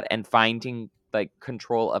with that, and finding like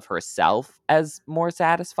control of herself as more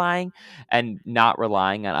satisfying, and not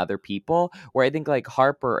relying on other people. Where I think like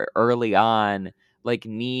Harper early on like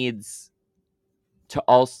needs to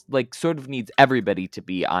also like sort of needs everybody to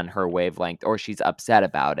be on her wavelength, or she's upset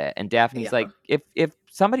about it. And Daphne's Yeah. like, if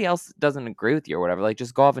somebody else doesn't agree with you or whatever, like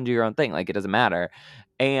just go off and do your own thing, like it doesn't matter.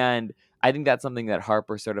 And I think that's something that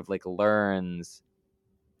Harper sort of like learns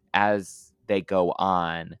as they go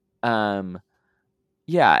on.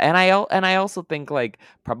 Yeah, and I also think like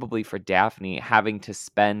probably for Daphne, having to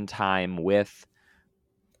spend time with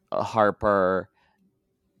Harper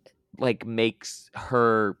like makes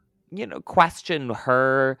her, question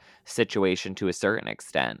her situation to a certain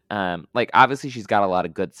extent. Like obviously she's got a lot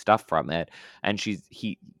of good stuff from it, and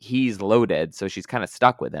he's loaded, so she's kind of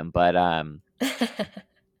stuck with him. But I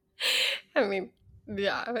mean,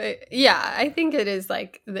 yeah, I think it is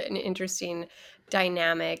like an interesting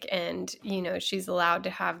dynamic. And, she's allowed to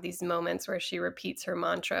have these moments where she repeats her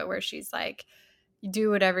mantra, where she's like,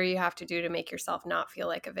 do whatever you have to do to make yourself not feel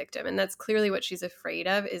like a victim. And that's clearly what she's afraid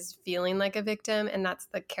of, is feeling like a victim. And that's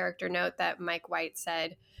the character note that Mike White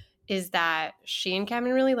said, is that she and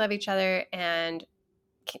Cameron really love each other, and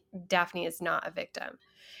Daphne is not a victim.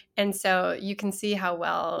 And so you can see how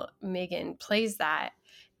well Megan plays that.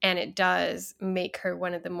 And it does make her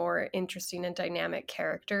one of the more interesting and dynamic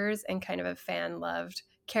characters and kind of a fan-loved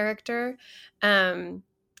character. And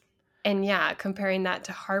yeah, comparing that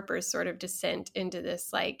to Harper's sort of descent into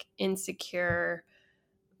this like insecure,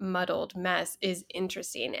 muddled mess is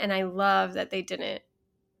interesting. And I love that they didn't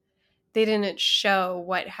show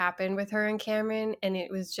what happened with her and Cameron, and it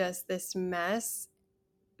was just this mess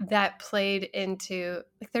that played into,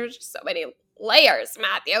 like, there's just so many layers,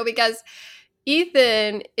 Matthew, because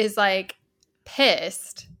Ethan is like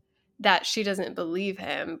pissed that she doesn't believe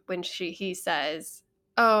him when he says,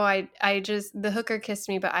 oh, I just, the hooker kissed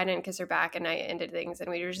me, but I didn't kiss her back, and I ended things, and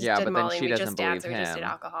we just Yeah, did but then Molly, and she we doesn't just believe danced, and we just did him.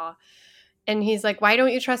 alcohol. And he's like, why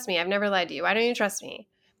don't you trust me? I've never lied to you. Why don't you trust me?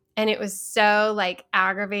 And it was so like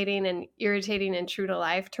aggravating and irritating and true to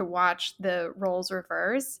life to watch the roles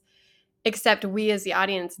reverse. Except we as the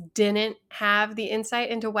audience didn't have the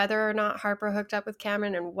insight into whether or not Harper hooked up with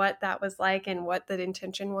Cameron and what that was like and what the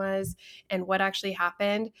intention was and what actually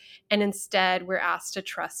happened. And instead, we're asked to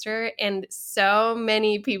trust her. And so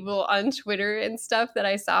many people on Twitter and stuff that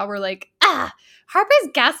I saw were like,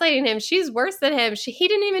 Harper's gaslighting him. She's worse than him. He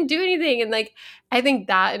didn't even do anything. And like, I think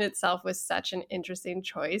that in itself was such an interesting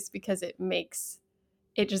choice because it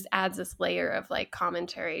just adds this layer of like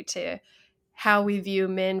commentary to how we view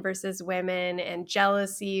men versus women and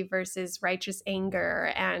jealousy versus righteous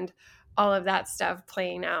anger and all of that stuff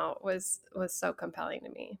playing out was so compelling to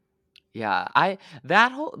me. Yeah,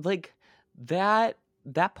 that whole like that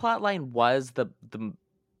plot line was the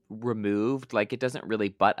removed, like it doesn't really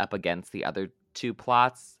butt up against the other two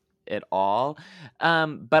plots at all.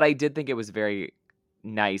 But I did think it was very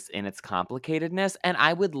nice in its complicatedness, and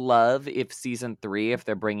I would love if season 3, if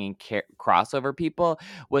they're bringing crossover people,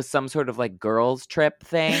 was some sort of like girls trip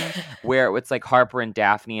thing where it's like Harper and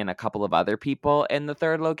Daphne and a couple of other people in the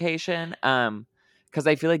third location, because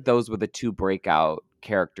I feel like those were the two breakout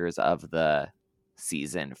characters of the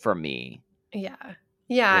season for me. Yeah,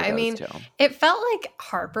 I mean, it felt like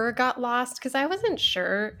Harper got lost because I wasn't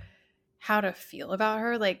sure how to feel about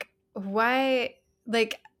her, like why,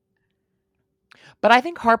 like. But I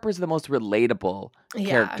think Harper's the most relatable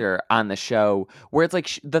character on the show, where it's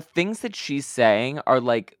like the things that she's saying are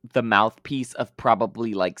like the mouthpiece of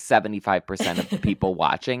probably like 75% of the people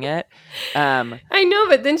watching it. I know,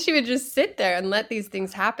 but then she would just sit there and let these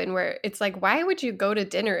things happen where it's like, why would you go to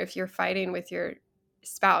dinner if you're fighting with your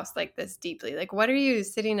spouse like this deeply? Like, what are you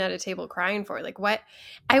sitting at a table crying for? Like, what?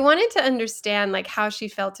 I wanted to understand like how she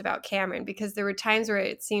felt about Cameron, because there were times where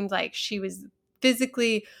it seemed like she was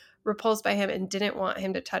physically repulsed by him and didn't want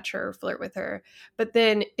him to touch her or flirt with her. But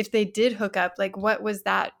then if they did hook up, like what was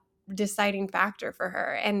that deciding factor for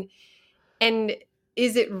her? And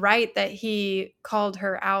is it right that he called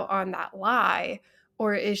her out on that lie,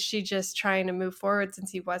 or is she just trying to move forward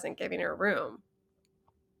since he wasn't giving her room?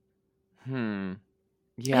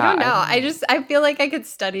 Yeah, I don't know. I feel like I could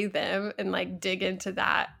study them and like dig into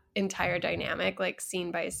that entire dynamic, like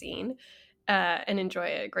scene by scene. And enjoy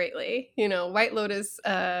it greatly. You know, White Lotus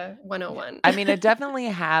 101. I mean, it definitely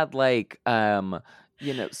had like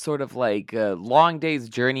sort of like Long Day's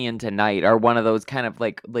Journey into Night, or one of those kind of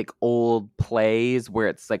like old plays where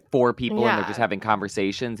it's like 4 people and they're just having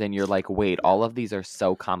conversations, and you're like, wait, all of these are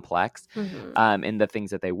so complex in the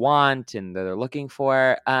things that they want and that they're looking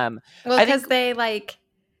for. Well, because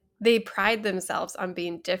they pride themselves on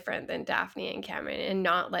being different than Daphne and Cameron and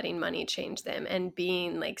not letting money change them and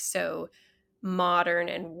being like so modern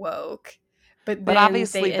and woke. But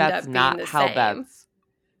obviously that's not how that's.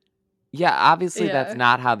 Yeah, obviously that's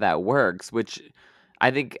not how that works, which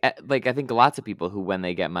I think lots of people who, when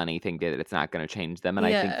they get money, think that it's not going to change them. And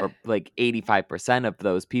I think for like 85% of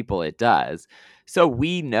those people, it does. So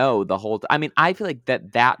we know the whole I mean, I feel like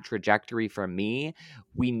that trajectory for me,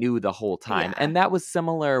 we knew the whole time. And that was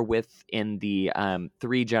similar in the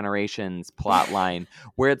 3 Generations plot line,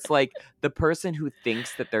 where it's like the person who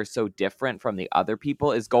thinks that they're so different from the other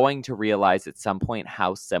people is going to realize at some point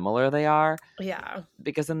how similar they are. Yeah.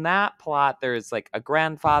 Because in that plot, there's like a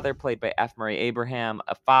grandfather played by F. Murray Abraham,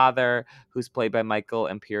 a father who's played by Michael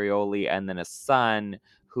Imperioli, and then a son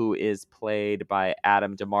who is played by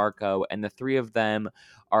Adam DeMarco. And the 3 of them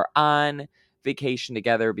are on vacation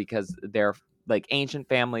together because they're like ancient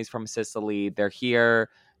families from Sicily. They're here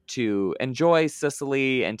to enjoy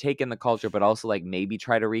Sicily and take in the culture, but also like maybe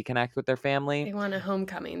try to reconnect with their family. They want a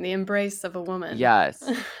homecoming, the embrace of a woman. Yes.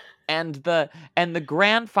 and the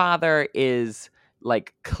grandfather is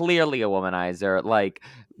like clearly a womanizer, like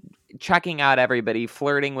checking out everybody,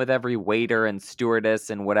 flirting with every waiter and stewardess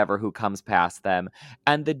and whatever who comes past them.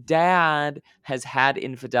 And the dad has had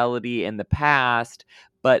infidelity in the past,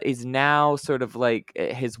 but is now sort of like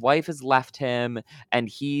his wife has left him and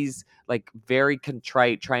he's like very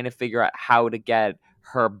contrite, trying to figure out how to get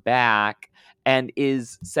her back, and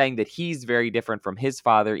is saying that he's very different from his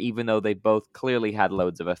father, even though they both clearly had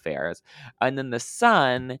loads of affairs. And then the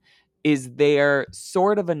son is there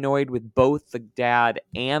sort of annoyed with both the dad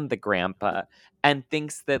and the grandpa, and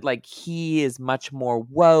thinks that like he is much more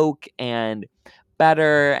woke and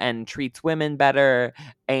better and treats women better,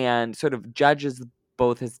 and sort of judges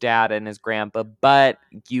both his dad and his grandpa. But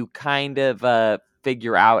you kind of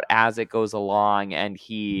figure out as it goes along, and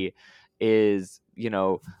he is,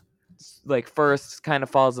 like first kind of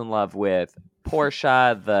falls in love with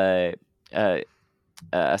Portia, the uh,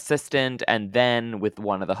 assistant, and then with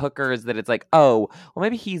one of the hookers, that it's like, oh, well,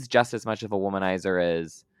 maybe he's just as much of a womanizer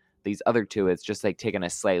as these other two. It's just like taken a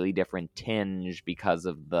slightly different tinge because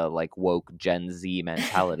of the like woke Gen Z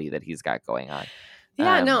mentality that he's got going on.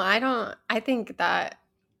 Yeah, no, I think that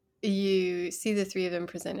you see the three of them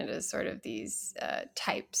presented as sort of these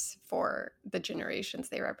types for the generations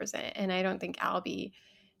they represent. And I don't think Albie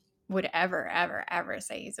would ever, ever, ever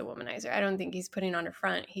say he's a womanizer. I don't think he's putting on a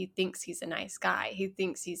front. He thinks he's a nice guy. He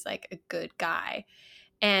thinks he's like a good guy.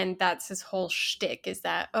 And that's his whole shtick, is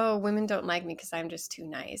that, oh, women don't like me because I'm just too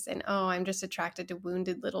nice. And, oh, I'm just attracted to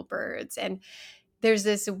wounded little birds. And there's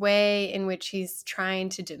this way in which he's trying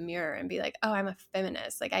to demur and be like, oh, I'm a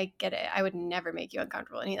feminist. Like, I get it. I would never make you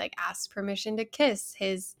uncomfortable. And he like asks permission to kiss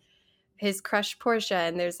his crush Portia.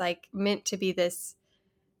 And there's like meant to be this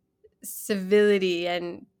civility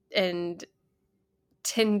and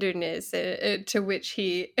tenderness to which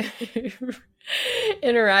he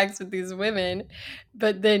interacts with these women.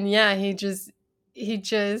 But then, yeah, he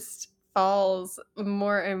just falls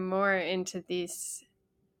more and more into these,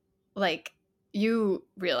 like, you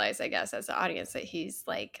realize, I guess, as the audience, that he's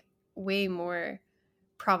like way more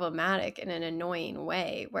problematic in an annoying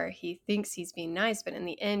way, where he thinks he's being nice, but in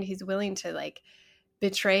the end he's willing to like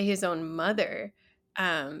betray his own mother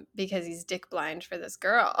because he's dick blind for this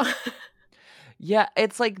girl. Yeah,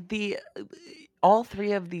 it's like all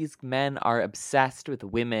three of these men are obsessed with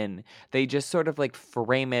women. They just sort of like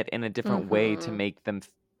frame it in a different way to make them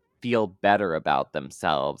feel better about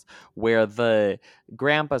themselves, where the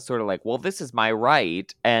grandpa's sort of like, well, this is my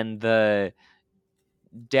right, and the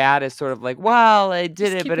dad is sort of like, well, I did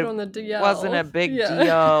Just it, keep but it it on the DL. wasn't a big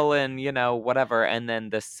deal, and whatever. And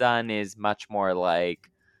then the son is much more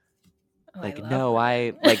like, no,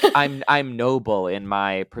 I'm noble in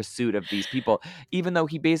my pursuit of these people, even though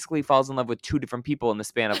he basically falls in love with two different people in the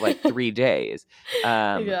span of like 3 days.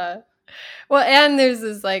 Yeah. Well, and there's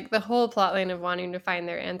this like the whole plotline of wanting to find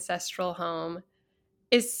their ancestral home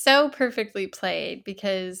is so perfectly played,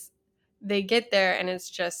 because they get there and it's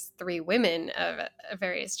just 3 women of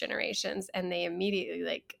various generations, and they immediately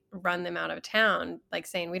like run them out of town, like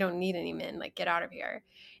saying, we don't need any men, like get out of here.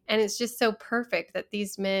 And it's just so perfect that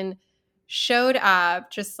these men showed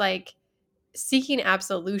up just like seeking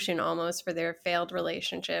absolution almost for their failed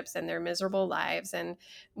relationships and their miserable lives, and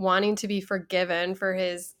wanting to be forgiven for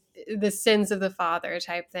the sins of the father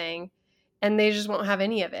type thing. And they just won't have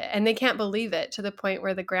any of it. And they can't believe it, to the point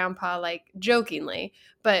where the grandpa, like jokingly,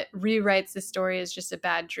 but rewrites the story as just a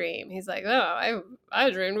bad dream. He's like, oh, I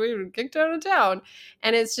dreamed we were kicked out of town.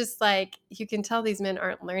 And it's just like, you can tell these men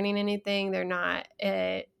aren't learning anything. They're not,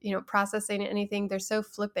 processing anything. They're so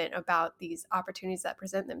flippant about these opportunities that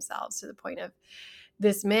present themselves, to the point of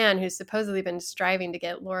this man who's supposedly been striving to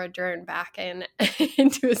get Laura Dern back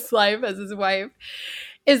into his life as his wife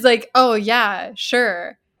is like, oh yeah,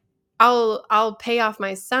 sure, I'll pay off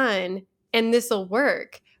my son and this'll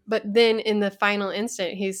work. But then in the final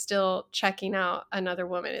instant, he's still checking out another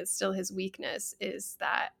woman. It's still his weakness, is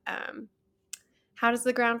that, how does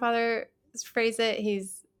the grandfather phrase it?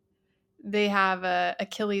 They have a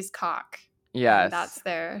Achilles cock. Yes.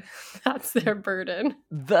 That's their burden.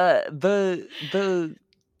 The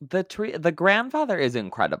grandfather is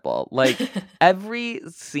incredible. Like every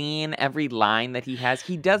scene, every line that he has,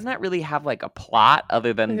 he does not really have like a plot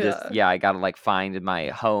other than this, I gotta like find my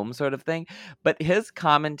home sort of thing. But his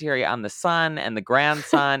commentary on the son and the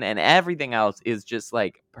grandson and everything else is just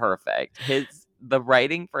like perfect. The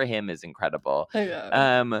writing for him is incredible.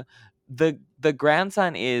 The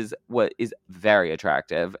grandson is very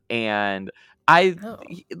attractive, and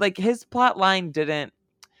like his plot line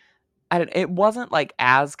it wasn't like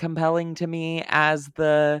as compelling to me as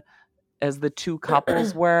the two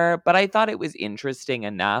couples were, but I thought it was interesting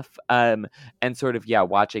enough. And sort of,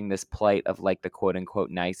 watching this plight of like the quote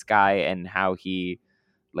unquote nice guy, and how he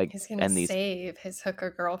like He's gonna and these save his hooker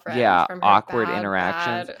girlfriend from her awkward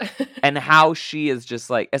interactions. bad. And how she is just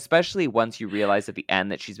like, especially once you realize at the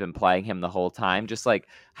end that she's been playing him the whole time, just like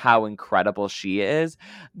how incredible she is.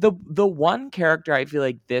 The one character I feel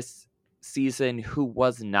like this season who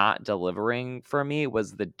was not delivering for me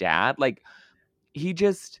was the dad. Like he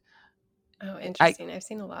just Oh, I interesting. I've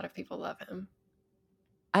seen a lot of people love him.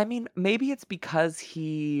 I mean, maybe it's because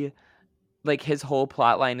he like his whole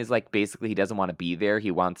plot line is like basically he doesn't want to be there. He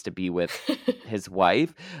wants to be with his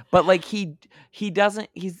wife, but like he doesn't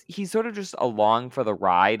he's sort of just along for the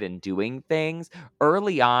ride and doing things.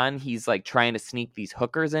 Early on, he's like trying to sneak these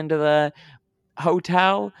hookers into the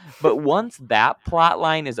hotel, but once that plot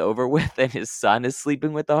line is over with and his son is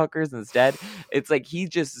sleeping with the hookers instead, it's like he's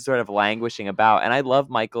just sort of languishing about. And I love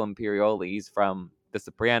Michael Imperioli. He's from The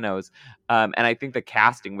Sopranos, and I think the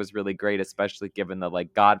casting was really great, especially given the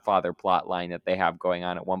like Godfather plot line that they have going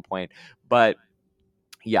on at one point. But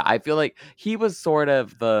yeah, I feel like he was sort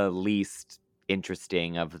of the least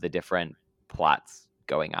interesting of the different plots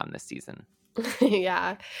going on this season.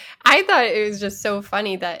 Yeah. I thought it was just so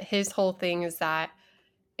funny that his whole thing is that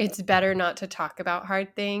it's better not to talk about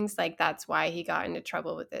hard things. Like, that's why he got into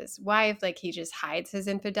trouble with his wife. Like, he just hides his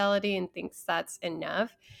infidelity and thinks that's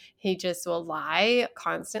enough. He just will lie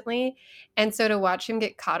constantly. And so to watch him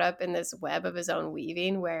get caught up in this web of his own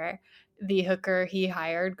weaving where the hooker he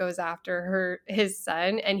hired goes after his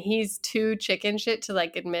son, and he's too chicken shit to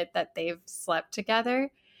like admit that they've slept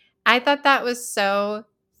together. I thought that was so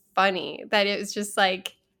funny that it was just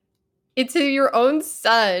like, it's your own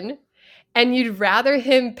son and you'd rather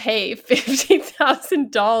him pay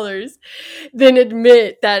 $50,000 than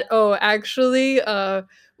admit that, oh, actually,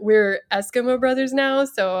 we're Eskimo brothers now,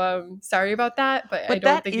 so sorry about that, but I But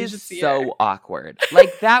don't that think you is should see her. so awkward.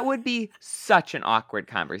 Like that would be such an awkward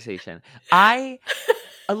conversation. I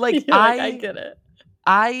like You're like, I get it.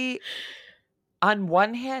 I on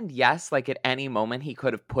one hand, yes, like at any moment he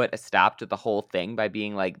could have put a stop to the whole thing by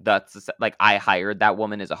being like, like I hired that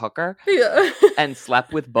woman as a hooker Yeah. and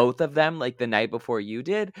slept with both of them like the night before you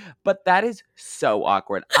did. But that is so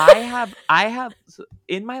awkward.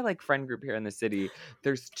 In my like friend group here in the city,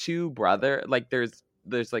 there's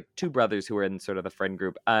there's like two brothers who are in sort of the friend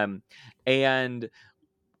group. And and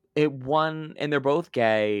they're both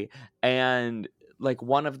gay, and like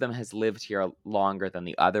one of them has lived here longer than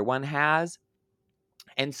the other one has.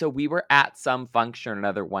 And so we were at some function or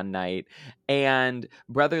another one night, and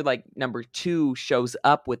brother like number 2 shows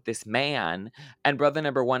up with this man, and brother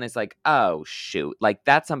number 1 is like, "Oh shoot, like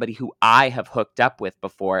that's somebody who I have hooked up with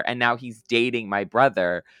before, and now he's dating my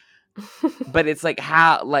brother." But it's like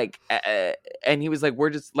how like and he was like, "We're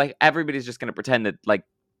just like everybody's just gonna pretend that like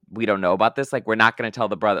we don't know about this. Like we're not gonna tell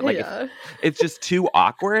the brother. Like Yeah. it's just too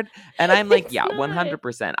awkward." And I'm like, It's yeah, not.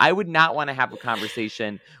 100%. I would not want to have a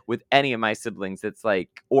conversation with any of my siblings that's like,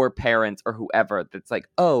 or parents or whoever that's like,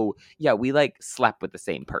 oh yeah, we like slept with the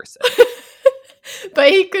same person. But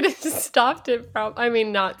he could have stopped it from, I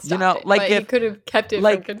mean, not stopped it, like but he could have kept it from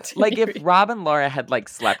like continuing. if Rob and Laura had like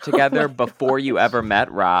slept together before you ever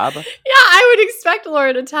met Rob. Yeah, I would expect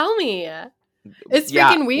Laura to tell me. It's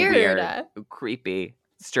freaking weird. Creepy.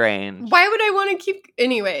 Strange. Why would I want to keep?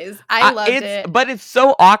 Anyways, I loved it. But it's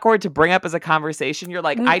so awkward to bring up as a conversation. You're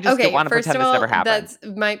like, I just don't want to pretend this never happened.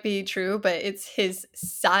 That might be true, but it's his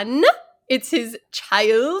son. It's his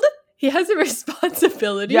child. He has a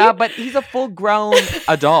responsibility. Yeah, but he's a full-grown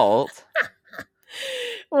adult.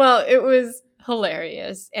 Well, it was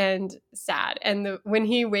hilarious and sad. And when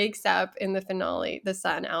he wakes up in the finale, the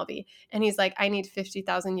son, Albie, and he's like, I need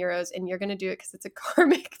 50,000 euros and you're going to do it because it's a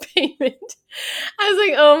karmic payment. I was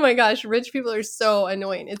like, oh my gosh, rich people are so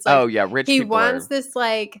annoying. It's like, oh yeah, rich people. He wants this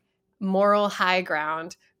like moral high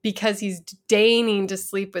ground because he's deigning to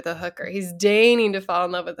sleep with a hooker. He's deigning to fall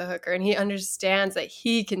in love with a hooker, and he understands that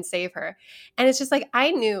he can save her. And it's just like,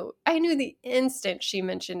 I knew the instant she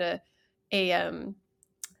mentioned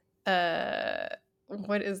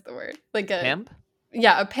what is the word? Like a pimp?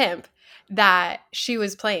 Yeah, a pimp, that she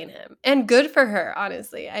was playing him. And good for her,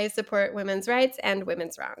 honestly. I support women's rights and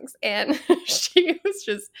women's wrongs. And she was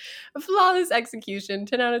just a flawless execution,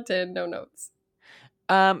 10 out of 10, no notes.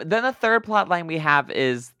 Then the third plot line we have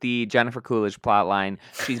is the Jennifer Coolidge plot line.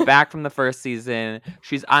 She's back from the first season.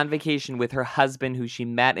 She's on vacation with her husband, who she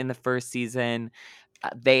met in the first season.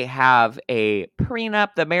 They have a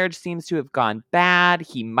prenup. The marriage seems to have gone bad.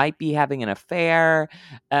 He might be having an affair.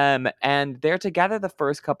 And they're together the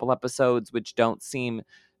first couple episodes, which don't seem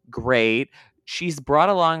great. She's brought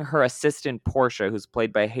along her assistant, Portia, who's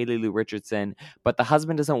played by Haley Lu Richardson, but the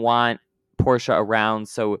husband doesn't want Portia around,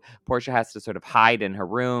 so Portia has to sort of hide in her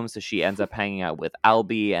room, so she ends up hanging out with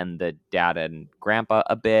Albie and the dad and grandpa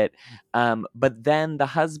a bit. But then the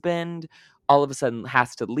husband all of a sudden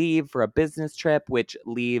has to leave for a business trip, which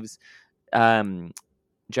leaves um,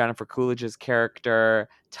 Jennifer Coolidge's character,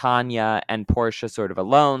 Tanya, and Portia sort of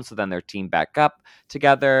alone. So then they're teamed back up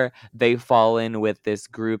together. They fall in with this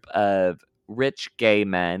group of rich gay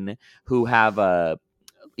men who have a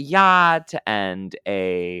yacht and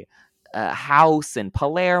a house in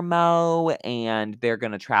Palermo, and they're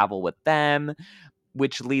going to travel with them,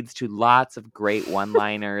 which leads to lots of great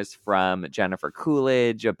one-liners from Jennifer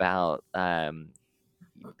Coolidge about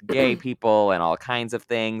gay people and all kinds of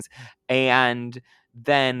things. And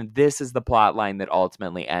then this is the plot line that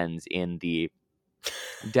ultimately ends in the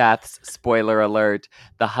deaths. Spoiler alert.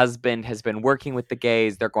 The husband has been working with the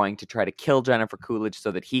gays. They're going to try to kill Jennifer Coolidge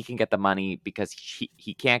so that he can get the money because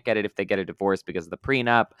he can't get it if they get a divorce because of the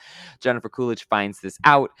prenup. Jennifer Coolidge finds this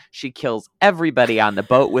out. She kills everybody on the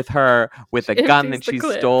boat with her with a gun that she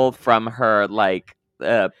stole from her, like,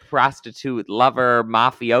 prostitute lover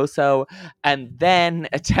mafioso, and then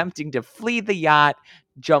attempting to flee the yacht,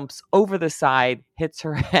 jumps over the side, hits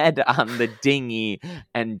her head on the dinghy,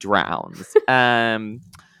 and drowns. And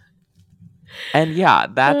yeah,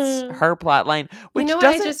 that's her plot line. Which what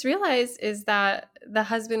I just realized is that the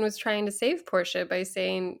husband was trying to save Portia by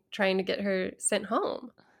trying to get her sent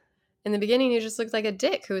home. In the beginning, he just looked like a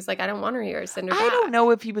dick who was like, I don't want her here, send her back. I don't know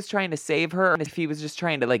if he was trying to save her or if he was just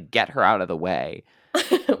trying to, like, get her out of the way.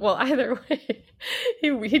 Well, either way, he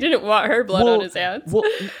didn't want her blood on his hands. Well,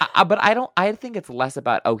 but I think it's less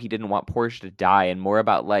about, he didn't want Portia to die, and more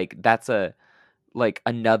about, like, that's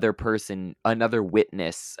another person, another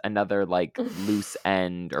witness, another, like, loose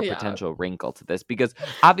end or potential wrinkle to this, because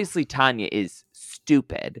obviously Tanya is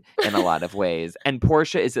stupid in a lot of ways, and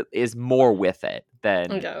Portia is more with it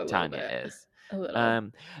than Tanya is.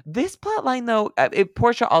 This plot line, though,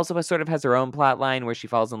 Portia also has her own plot line where she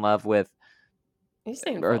falls in love with,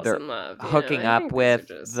 or they're in love, hooking up with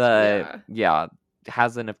has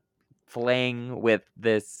a fling with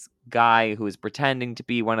this guy who is pretending to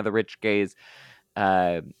be one of the rich gays'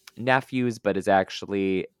 nephews, but is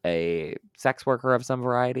actually a sex worker of some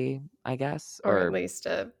variety, I guess, or at least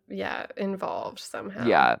involved somehow.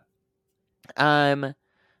 Yeah. And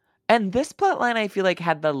this plotline, I feel like,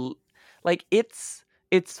 had it's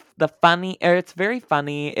the funny, or it's very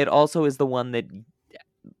funny. It also is the one that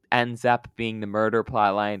ends up being the murder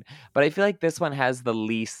plotline, but I feel like this one has the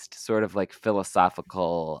least sort of, like,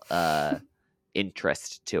 philosophical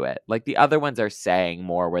interest to it. Like, the other ones are saying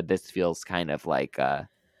more, where this feels kind of like the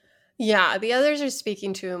others are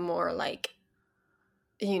speaking to a more, like,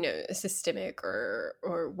 a systemic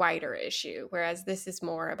or wider issue, whereas this is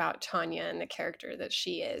more about Tanya and the character that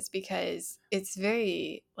she is, because it's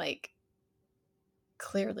very, like,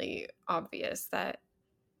 clearly obvious that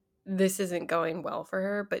this isn't going well for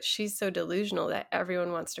her, but she's so delusional that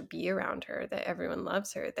everyone wants to be around her, that everyone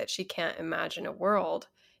loves her, that she can't imagine a world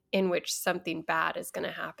in which something bad is going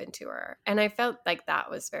to happen to her. And I felt like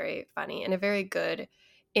that was very funny and a very good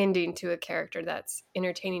ending to a character that's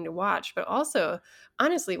entertaining to watch, but also,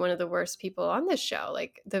 honestly, one of the worst people on this show.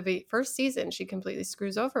 Like, the first season, she completely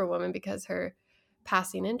screws over a woman because her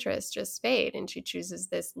passing interests just fade, and she chooses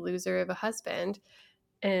this loser of a husband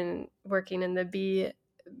and working in the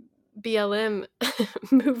BLM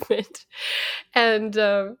movement, and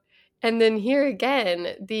then here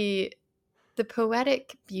again, the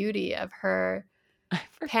poetic beauty of her. I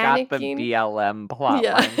forgot panicking. The BLM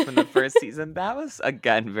plotline from the first season. That was,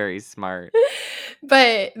 again, very smart.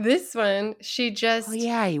 But this one, she just...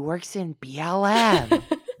 he works in BLM.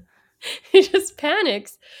 He just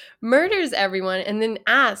panics, murders everyone, and then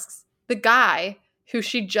asks the guy who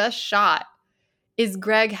she just shot, is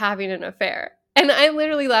Greg having an affair? And I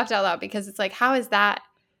literally laughed out loud, because it's like, how is that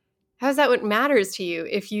what matters to you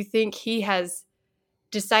if you think he has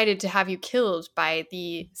decided to have you killed by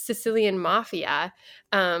the Sicilian mafia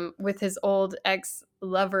with his old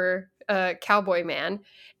ex-lover cowboy man?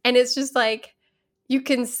 And it's just like, you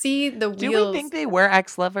can see the wheels. Do we think they were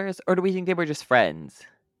ex-lovers, or do we think they were just friends?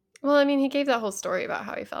 Well, I mean, he gave that whole story about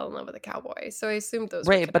how he fell in love with a cowboy, so I assumed those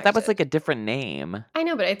were connected. But that was, like, a different name. I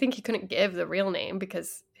know, but I think he couldn't give the real name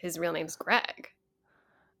because his real name's Greg.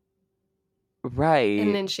 Right.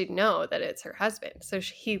 And then she'd know that it's her husband. So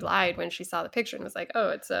he lied when she saw the picture and was like, oh,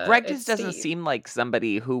 it's Greg just doesn't seem like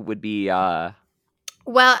somebody who would be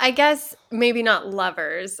well, I guess maybe not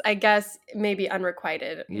lovers. I guess maybe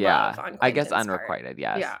unrequited love on Quentin's I guess unrequited,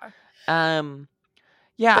 part. yes.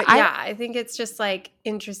 Yeah. But I think it's just, like,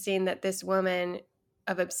 interesting that this woman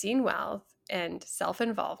of obscene wealth and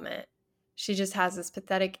self-involvement, she just has this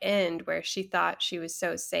pathetic end where she thought she was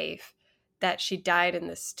so safe that she died in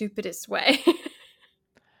the stupidest way. It's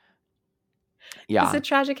Yeah. a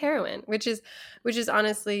tragic heroine, which is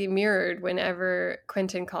honestly mirrored whenever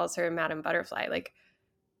Quentin calls her Madame Butterfly. Like,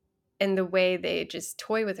 and the way they just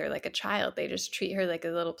toy with her like a child, they just treat her like a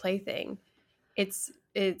little plaything. It's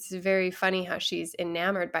very funny how she's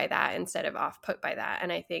enamored by that instead of off put by that,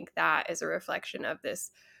 and I think that is a reflection of this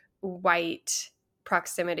white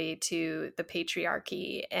proximity to the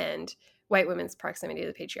patriarchy and white women's proximity to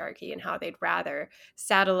the patriarchy, and how they'd rather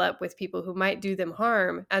saddle up with people who might do them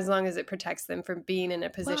harm as long as it protects them from being in a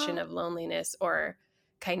position of loneliness or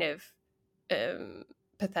kind of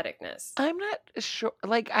patheticness. I'm not sure.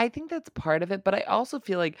 Like, I think that's part of it, but I also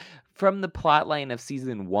feel like from the plot line of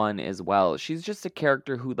season 1 as well, she's just a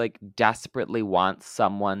character who like desperately wants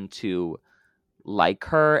someone to like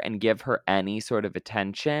her and give her any sort of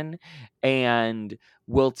attention, and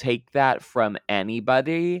will take that from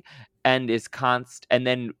anybody, and is and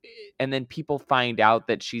then people find out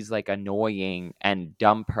that she's like annoying and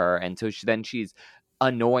dump her, and so she's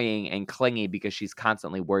annoying and clingy because she's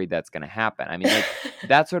constantly worried that's going to happen. I mean, like,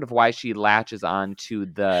 that's sort of why she latches on to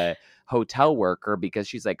the hotel worker, because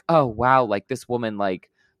she's like, oh wow, like this woman like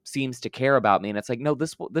seems to care about me, and it's like, no,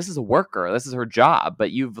 this is a worker, this is her job, but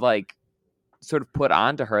you've like sort of put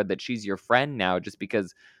onto her that she's your friend now just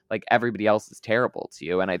because like everybody else is terrible to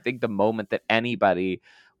you. And I think the moment that anybody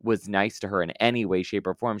was nice to her in any way, shape,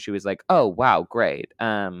 or form, she was like, oh wow, great.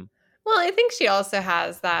 Well, I think she also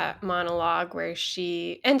has that monologue where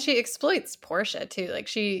she exploits Portia too. Like,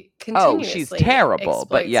 she Oh, she's continuously terrible,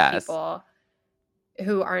 but exploits yes. people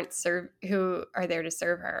who are there to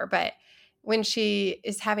serve her. But when she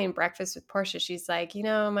is having breakfast with Portia, she's like,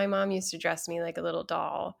 my mom used to dress me like a little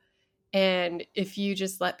doll. And if you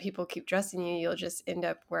just let people keep dressing you, you'll just end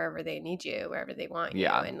up wherever they need you, wherever they want you.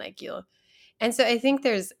 Yeah. And like and so I think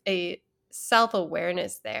there's a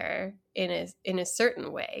self-awareness there in a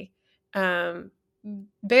certain way, um,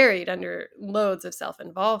 buried under loads of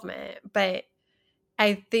self-involvement. But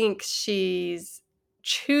I think she's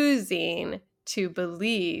choosing to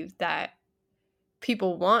believe that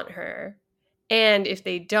people want her. And if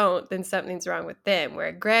they don't, then something's wrong with them.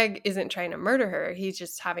 Where Greg isn't trying to murder her, he's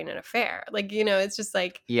just having an affair. Like, it's just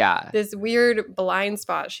like this weird blind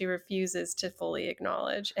spot she refuses to fully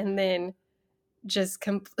acknowledge. And then just,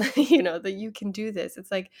 that you can do this. It's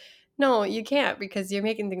like, no, you can't, because you're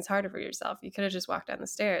making things harder for yourself. You could have just walked down the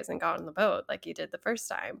stairs and got on the boat like you did the first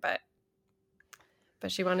time. But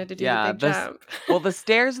she wanted to do the big jump. Well, the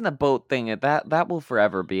stairs and the boat thing, that will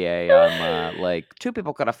forever be a like two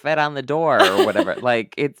people could have fit on the door or whatever.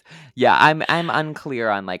 Like, it's I'm unclear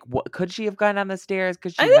on like what could she have gone down the stairs?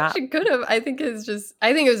 Could she not? She could have. I think it was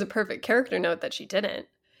a perfect character note that she didn't.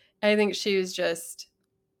 I think she was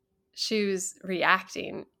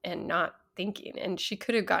reacting and not thinking, and she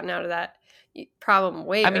could have gotten out of that problem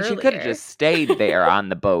way earlier. She could have just stayed there on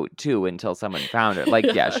the boat too until someone found her.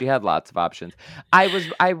 Like, yeah, she had lots of options.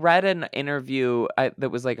 I read an interview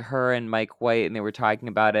that was like her and Mike White, and they were talking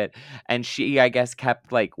about it, and she, I guess,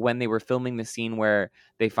 kept like when they were filming the scene where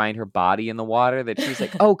they find her body in the water, that she's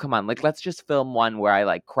like, oh, come on, like let's just film one where I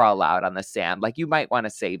like crawl out on the sand. Like, you might want to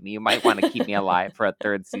save me, you might want to keep me alive for a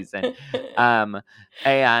third season.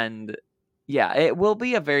 And yeah, it will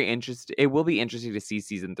be interesting to see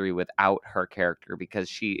season 3 without her character, because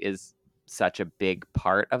she is such a big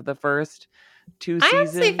part of the first 2 seasons. I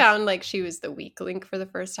honestly found like she was the weak link for the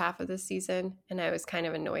first half of the season, and I was kind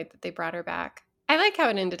of annoyed that they brought her back. I like how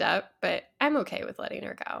it ended up, but I'm okay with letting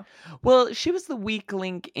her go. Well, she was the weak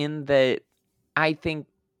link in that I think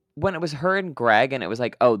when it was her and Greg and it was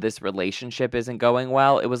like, oh, this relationship isn't going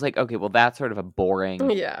well, it was like, okay, well, that's sort of a boring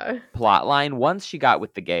plot line. Once she got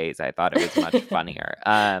with the gays, I thought it was much funnier.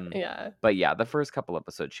 But yeah, the first couple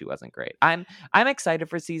episodes, she wasn't great. I'm excited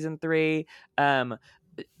for season 3.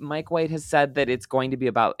 Mike White has said that it's going to be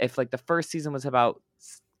about, if like the first season was about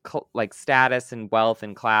like status and wealth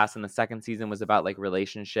and class, and the second season was about like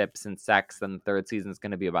relationships and sex, then the third season is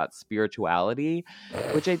going to be about spirituality,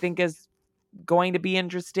 which I think is going to be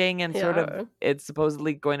interesting, and sort of it's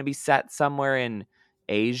supposedly going to be set somewhere in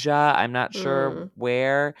Asia. I'm not sure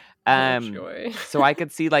where. So I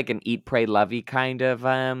could see like an Eat Pray Lovey kind of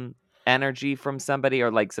energy from somebody,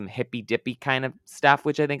 or like some hippy dippy kind of stuff,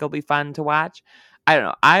 which I think will be fun to watch. I don't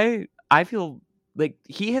know. I feel like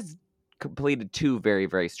he has completed 2 very,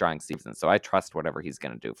 very strong seasons, so I trust whatever he's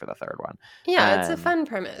going to do for the third one. Yeah, it's a fun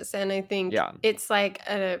premise, and I think it's like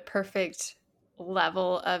a perfect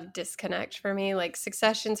level of disconnect for me. Like,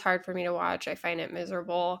 Succession's hard for me to watch. I find it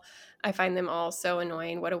miserable. I find them all so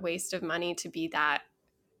annoying. What a waste of money to be that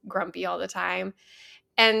grumpy all the time.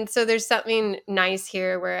 And so there's something nice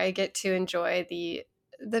here where I get to enjoy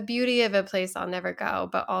the beauty of a place I'll never go,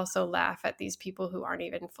 but also laugh at these people who aren't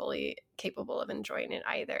even fully capable of enjoying it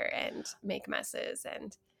either and make messes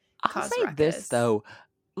and I'll cause say this ruckus. though,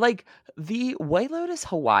 like the White Lotus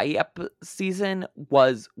Hawaii season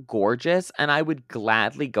was gorgeous, and I would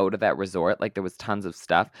gladly go to that resort. Like there was tons of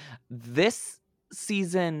stuff. This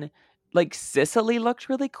season, like Sicily looked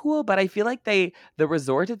really cool, but I feel like the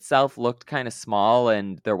resort itself looked kind of small,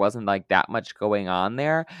 and there wasn't like that much going on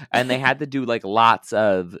there, and they had to do like lots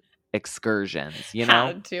of excursions, you know?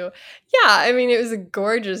 Had to. Yeah, I mean, it was a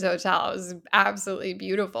gorgeous hotel. It was absolutely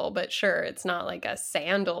beautiful, but sure, it's not like a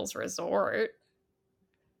sandals resort.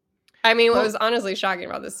 I mean, what Well, was honestly shocking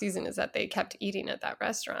about this season is that they kept eating at that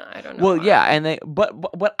restaurant. I don't know well, yeah, why. and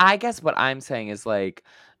but what I guess what I'm saying is like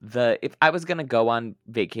if I was gonna go on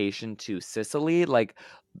vacation to Sicily, like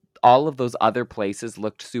all of those other places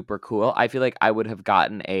looked super cool. I feel like I would have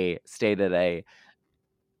stayed at a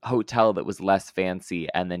hotel that was less fancy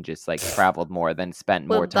and then just like traveled more, then spent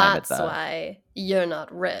Well, more time at that's the. why you're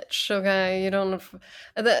not rich, okay? You don't.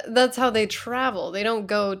 That's how they travel. They don't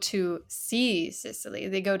go to see Sicily.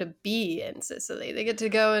 They go to be in Sicily. They get to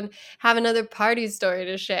go and have another party story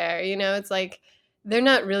to share. You know, it's like they're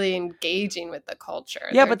not really engaging with the culture.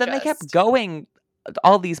 Yeah, They're but then they kept just going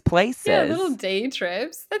all these yeah, little places. day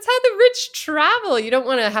trips. That's how the rich travel. You don't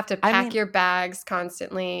want to have to I pack mean, your bags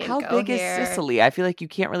constantly and how go big is here. Sicily? I feel like you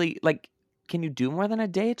can't really like. Can you do more than a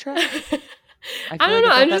day trip? I I feel don't like know. it's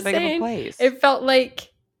I'm not that just big of a saying place. it felt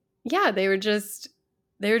like yeah, they were just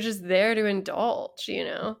there to indulge, you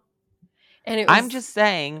know? And it I'm was just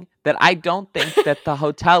saying that I don't think that the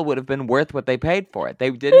hotel would have been worth what they paid for it.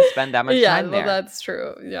 They didn't spend that much yeah, time well there. that's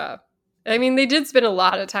true. Yeah. I mean, they did spend a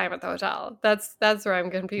lot of time at the hotel. That's where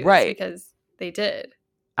I'm confused Right. because they did.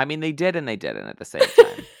 I mean, they did and they didn't at the same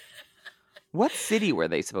time. What city were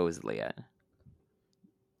they supposedly in?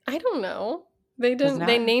 I don't know. They Because didn't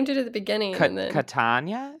they now named it at the beginning and then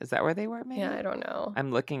Catania? Is that where they were, yeah, I maybe? don't know.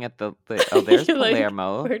 I'm looking at oh, there's You're like,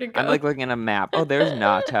 Palermo. where to I'm go? like looking at a map. Oh, there's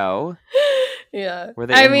Nato. yeah. Were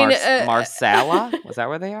they I in mean, Marsala? Was that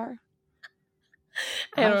where they are?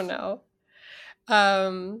 I How don't know.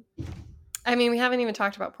 Um, I mean, we haven't even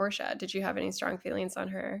talked about Portia. Did you have any strong feelings on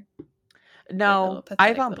her? Her little No, I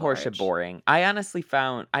pathetic found little Portia arch. boring. I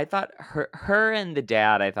thought her and the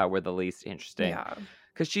dad I thought were the least interesting Yeah.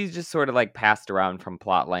 because she's just sort of like passed around from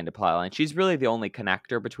plot line to plot line. She's really the only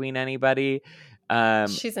connector between anybody.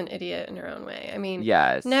 She's an idiot in her own way. I mean,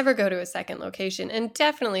 Yes. never go to a second location and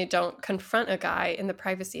definitely don't confront a guy in the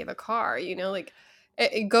privacy of a car, you know, like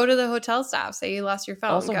go to the hotel staff, say you lost your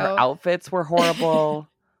phone, Also, her go. outfits were horrible.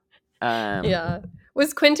 Um, yeah.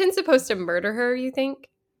 Was Quentin supposed to murder her, you think?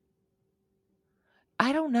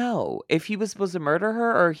 I don't know if he was supposed to murder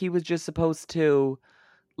her or he was just supposed to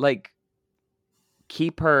like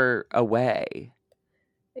keep her away.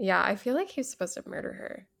 Yeah, I feel like he was supposed to murder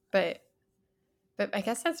her. But I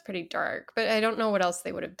guess that's pretty dark. But I don't know what else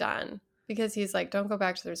they would have done because he's like, don't go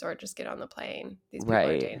back to the resort, just get on the plane. These people are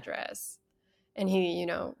Right. dangerous. And he, you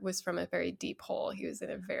know, was from a very deep hole. He was in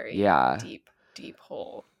a very Yeah. deep, deep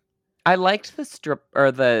hole. I liked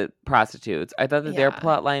the prostitutes. I thought that their Yeah.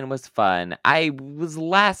 plot line was fun. I was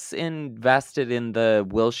less invested in the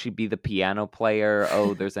will she be the piano player?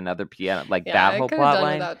 Oh, there's another piano like Yeah, that I whole could have plot done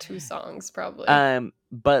line. without 2 songs probably.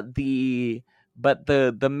 But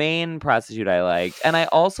the main prostitute I liked, and I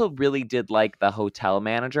also really did like the hotel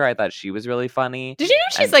manager. I thought she was really funny. Did you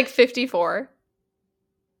know she's like 54?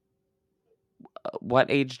 What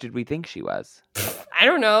age did we think she was? I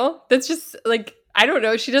don't know. That's just like I don't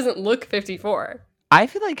know. She doesn't look 54. I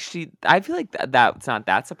feel like that's not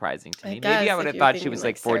that surprising to I me. guess Maybe I would if have you're thought she thinking was like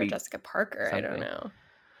like Sarah 40 Jessica Parker, I don't something. know.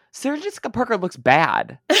 Sarah Jessica Parker looks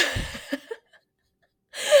bad.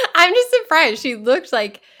 I'm just surprised. She looked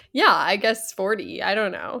like, yeah, I guess 40. I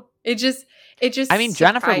don't know. It just I mean,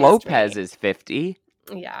 Jennifer surprised Lopez me. is 50.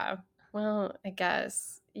 Yeah. Well, I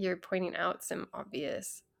guess you're pointing out some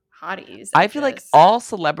obvious hotties. I feel like all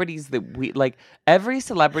celebrities that we like, every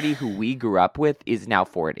celebrity who we grew up with is now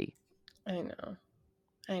 40. I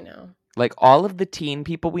know. Like all of the teen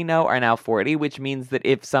people we know are now 40, which means that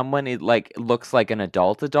if someone looks like an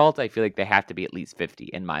adult, I feel like they have to be at least 50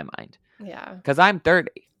 in my mind. Yeah. Because I'm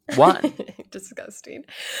 31. Disgusting.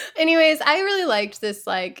 Anyways, I really liked this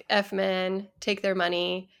like F men take their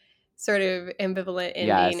money sort of ambivalent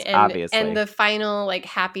ending. Yes, and obviously. And the final like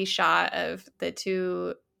happy shot of the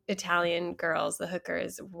 2 Italian girls, the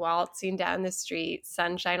hookers, waltzing down the street,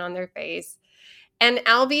 sunshine on their face. And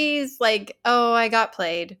Albie's like, oh, I got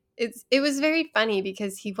played. it was very funny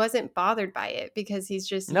because he wasn't bothered by it because he's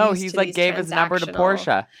just No, used he's to like these gave his number to transactional.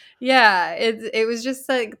 Portia. Yeah, it was just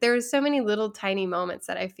like there were so many little tiny moments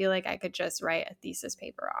that I feel like I could just write a thesis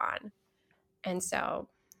paper on. And so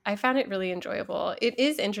I found it really enjoyable. It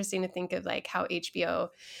is interesting to think of like how HBO,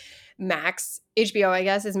 I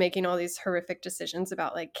guess, is making all these horrific decisions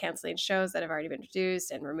about like canceling shows that have already been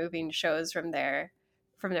produced and removing shows from their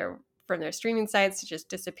streaming sites to just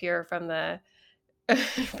disappear from the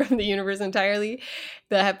from the universe entirely,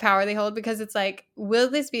 the power they hold, because it's like, will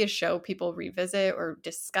this be a show people revisit or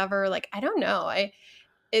discover? Like, I don't know.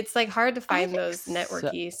 It's like hard to find those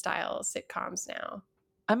networky style sitcoms now.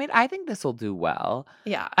 I mean, I think this will do well.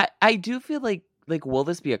 Yeah. I do feel like will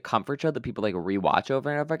this be a comfort show that people like rewatch over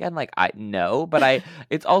and over again? Like I no, but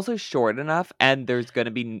it's also short enough, and there's going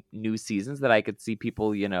to be new seasons that I could see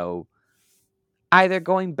people, either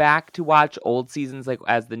going back to watch old seasons like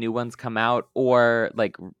as the new ones come out, or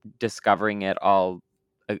like discovering it all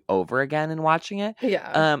over again and watching it.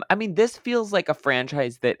 Yeah. I mean, this feels like a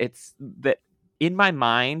franchise that in my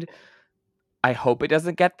mind, I hope it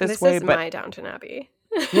doesn't get this way. Is but my Downton Abbey.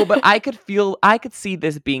 well, but I could see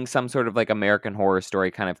this being some sort of like American Horror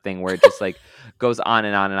Story kind of thing where it just like goes on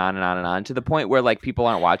and on and on and on and on to the point where like people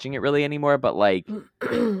aren't watching it really anymore, but like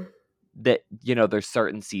that, there's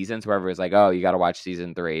certain seasons where everyone's like, oh, you got to watch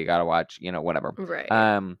season 3, you got to watch, whatever. Right.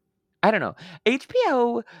 I don't know.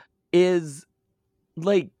 HBO is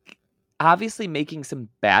like obviously making some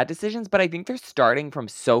bad decisions, but I think they're starting from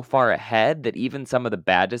so far ahead that even some of the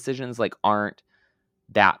bad decisions like aren't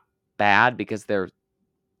that bad because they're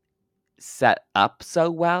set up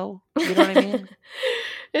so well. You know what I mean?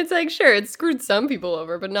 It's like, sure, it screwed some people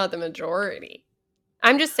over, but not the majority.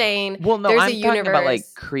 I'm just saying. Well, no, there's I'm a talking universe about like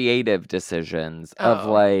creative decisions of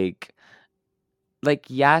like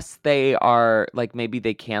yes, they are like maybe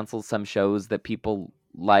they cancel some shows that people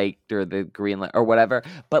liked or the greenlit or whatever,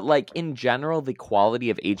 but like in general, the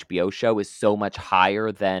quality of HBO show is so much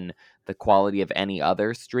higher than the quality of any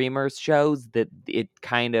other streamers shows that it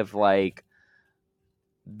kind of like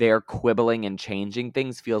they're quibbling and changing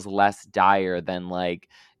things feels less dire than like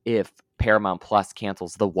if Paramount Plus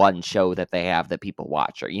cancels the one show that they have that people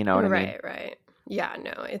watch, or you know what I mean? Right. Yeah,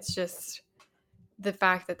 no, it's just the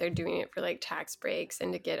fact that they're doing it for like tax breaks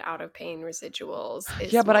and to get out of paying residuals.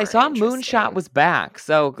 Yeah, but I saw Moonshot was back,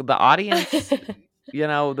 so the audience,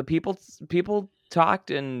 the people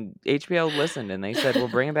talked and HBO listened and they said we're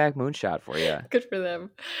bringing back Moonshot for you. Good for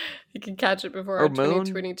them. You can catch it before our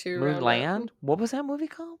 2022 Moonland. What was that movie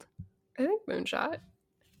called? I think Moonshot.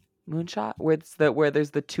 Moonshot, where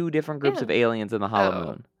there's the two different groups of aliens in the Hollow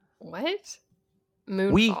Moon. What?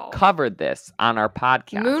 Moonfall. We covered this on our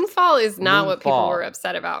podcast. Moonfall is not what people were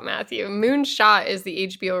upset about, Matthew. Moonshot is the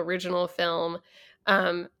HBO original film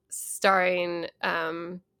starring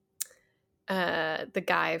the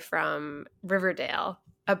guy from Riverdale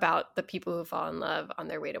about the people who fall in love on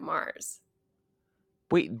their way to Mars.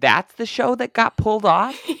 Wait, that's the show that got pulled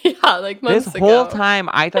off? Yeah, like months ago. This ago. whole time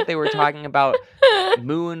I thought they were talking about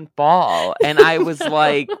Moonfall, and I was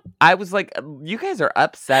like, you guys are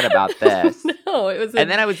upset about this. No, it was.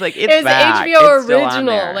 And then I was like, it's back. HBO it's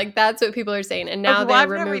original. Like that's what people are saying, and now they're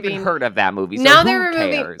removing. I've never even heard of that movie. So now they're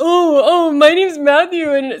removing. Cares? Oh, my name's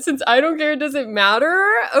Matthew, and since I don't care, it doesn't matter.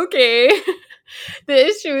 Okay. The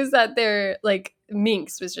issue is that they're like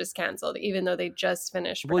Minx was just canceled, even though they just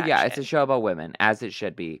finished production. Well, yeah, it's a show about women, as it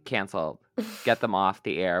should be. Canceled. Get them off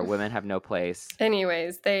the air. Women have no place.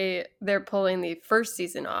 Anyways, they're pulling the first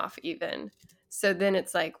season off even. So then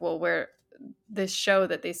it's like, well, where this show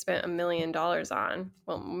that they spent $1 million on,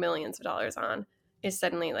 well, millions of dollars on, is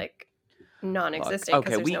suddenly like non-existent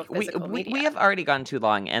because there's no physical media. We have already gone too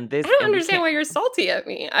long, and this. I don't understand why you're salty at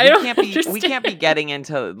me. I don't understand. We can't be getting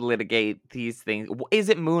into litigate these things. Is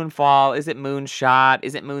it Moonfall? Is it Moonshot?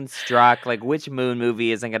 Is it Moonstruck? Like which Moon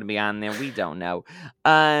movie isn't going to be on there? We don't know.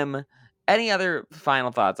 Any other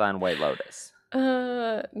final thoughts on White Lotus?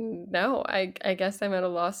 No. I guess I'm at a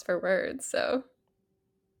loss for words. So.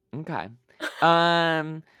 Okay.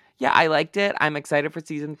 Yeah, I liked it. I'm excited for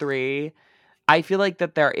season 3. I feel like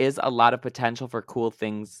that there is a lot of potential for cool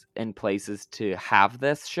things and places to have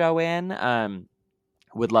this show in.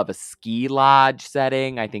 Would love a ski lodge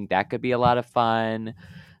setting. I think that could be a lot of fun.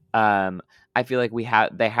 I feel like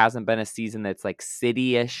there hasn't been a season that's like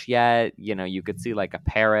city-ish yet. You could see like a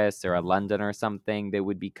Paris or a London or something that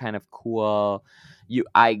would be kind of cool.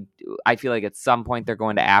 I feel like at some point they're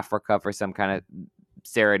going to Africa for some kind of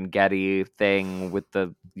Serengeti thing with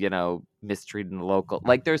the mistreating the local.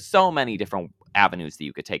 Like there's so many different avenues that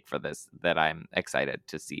you could take for this that I'm excited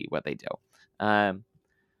to see what they do.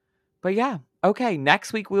 But yeah, okay.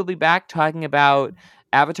 Next week we'll be back talking about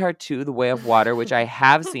Avatar 2, The Way of Water, which I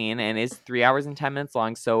have seen and is 3 hours and 10 minutes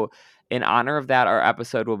long. So in honor of that, our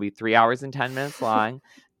episode will be 3 hours and 10 minutes long.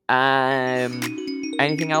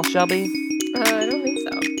 Anything else, Shelby? I don't think so.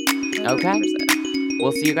 Okay. 100%.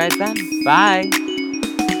 We'll see you guys then. Bye.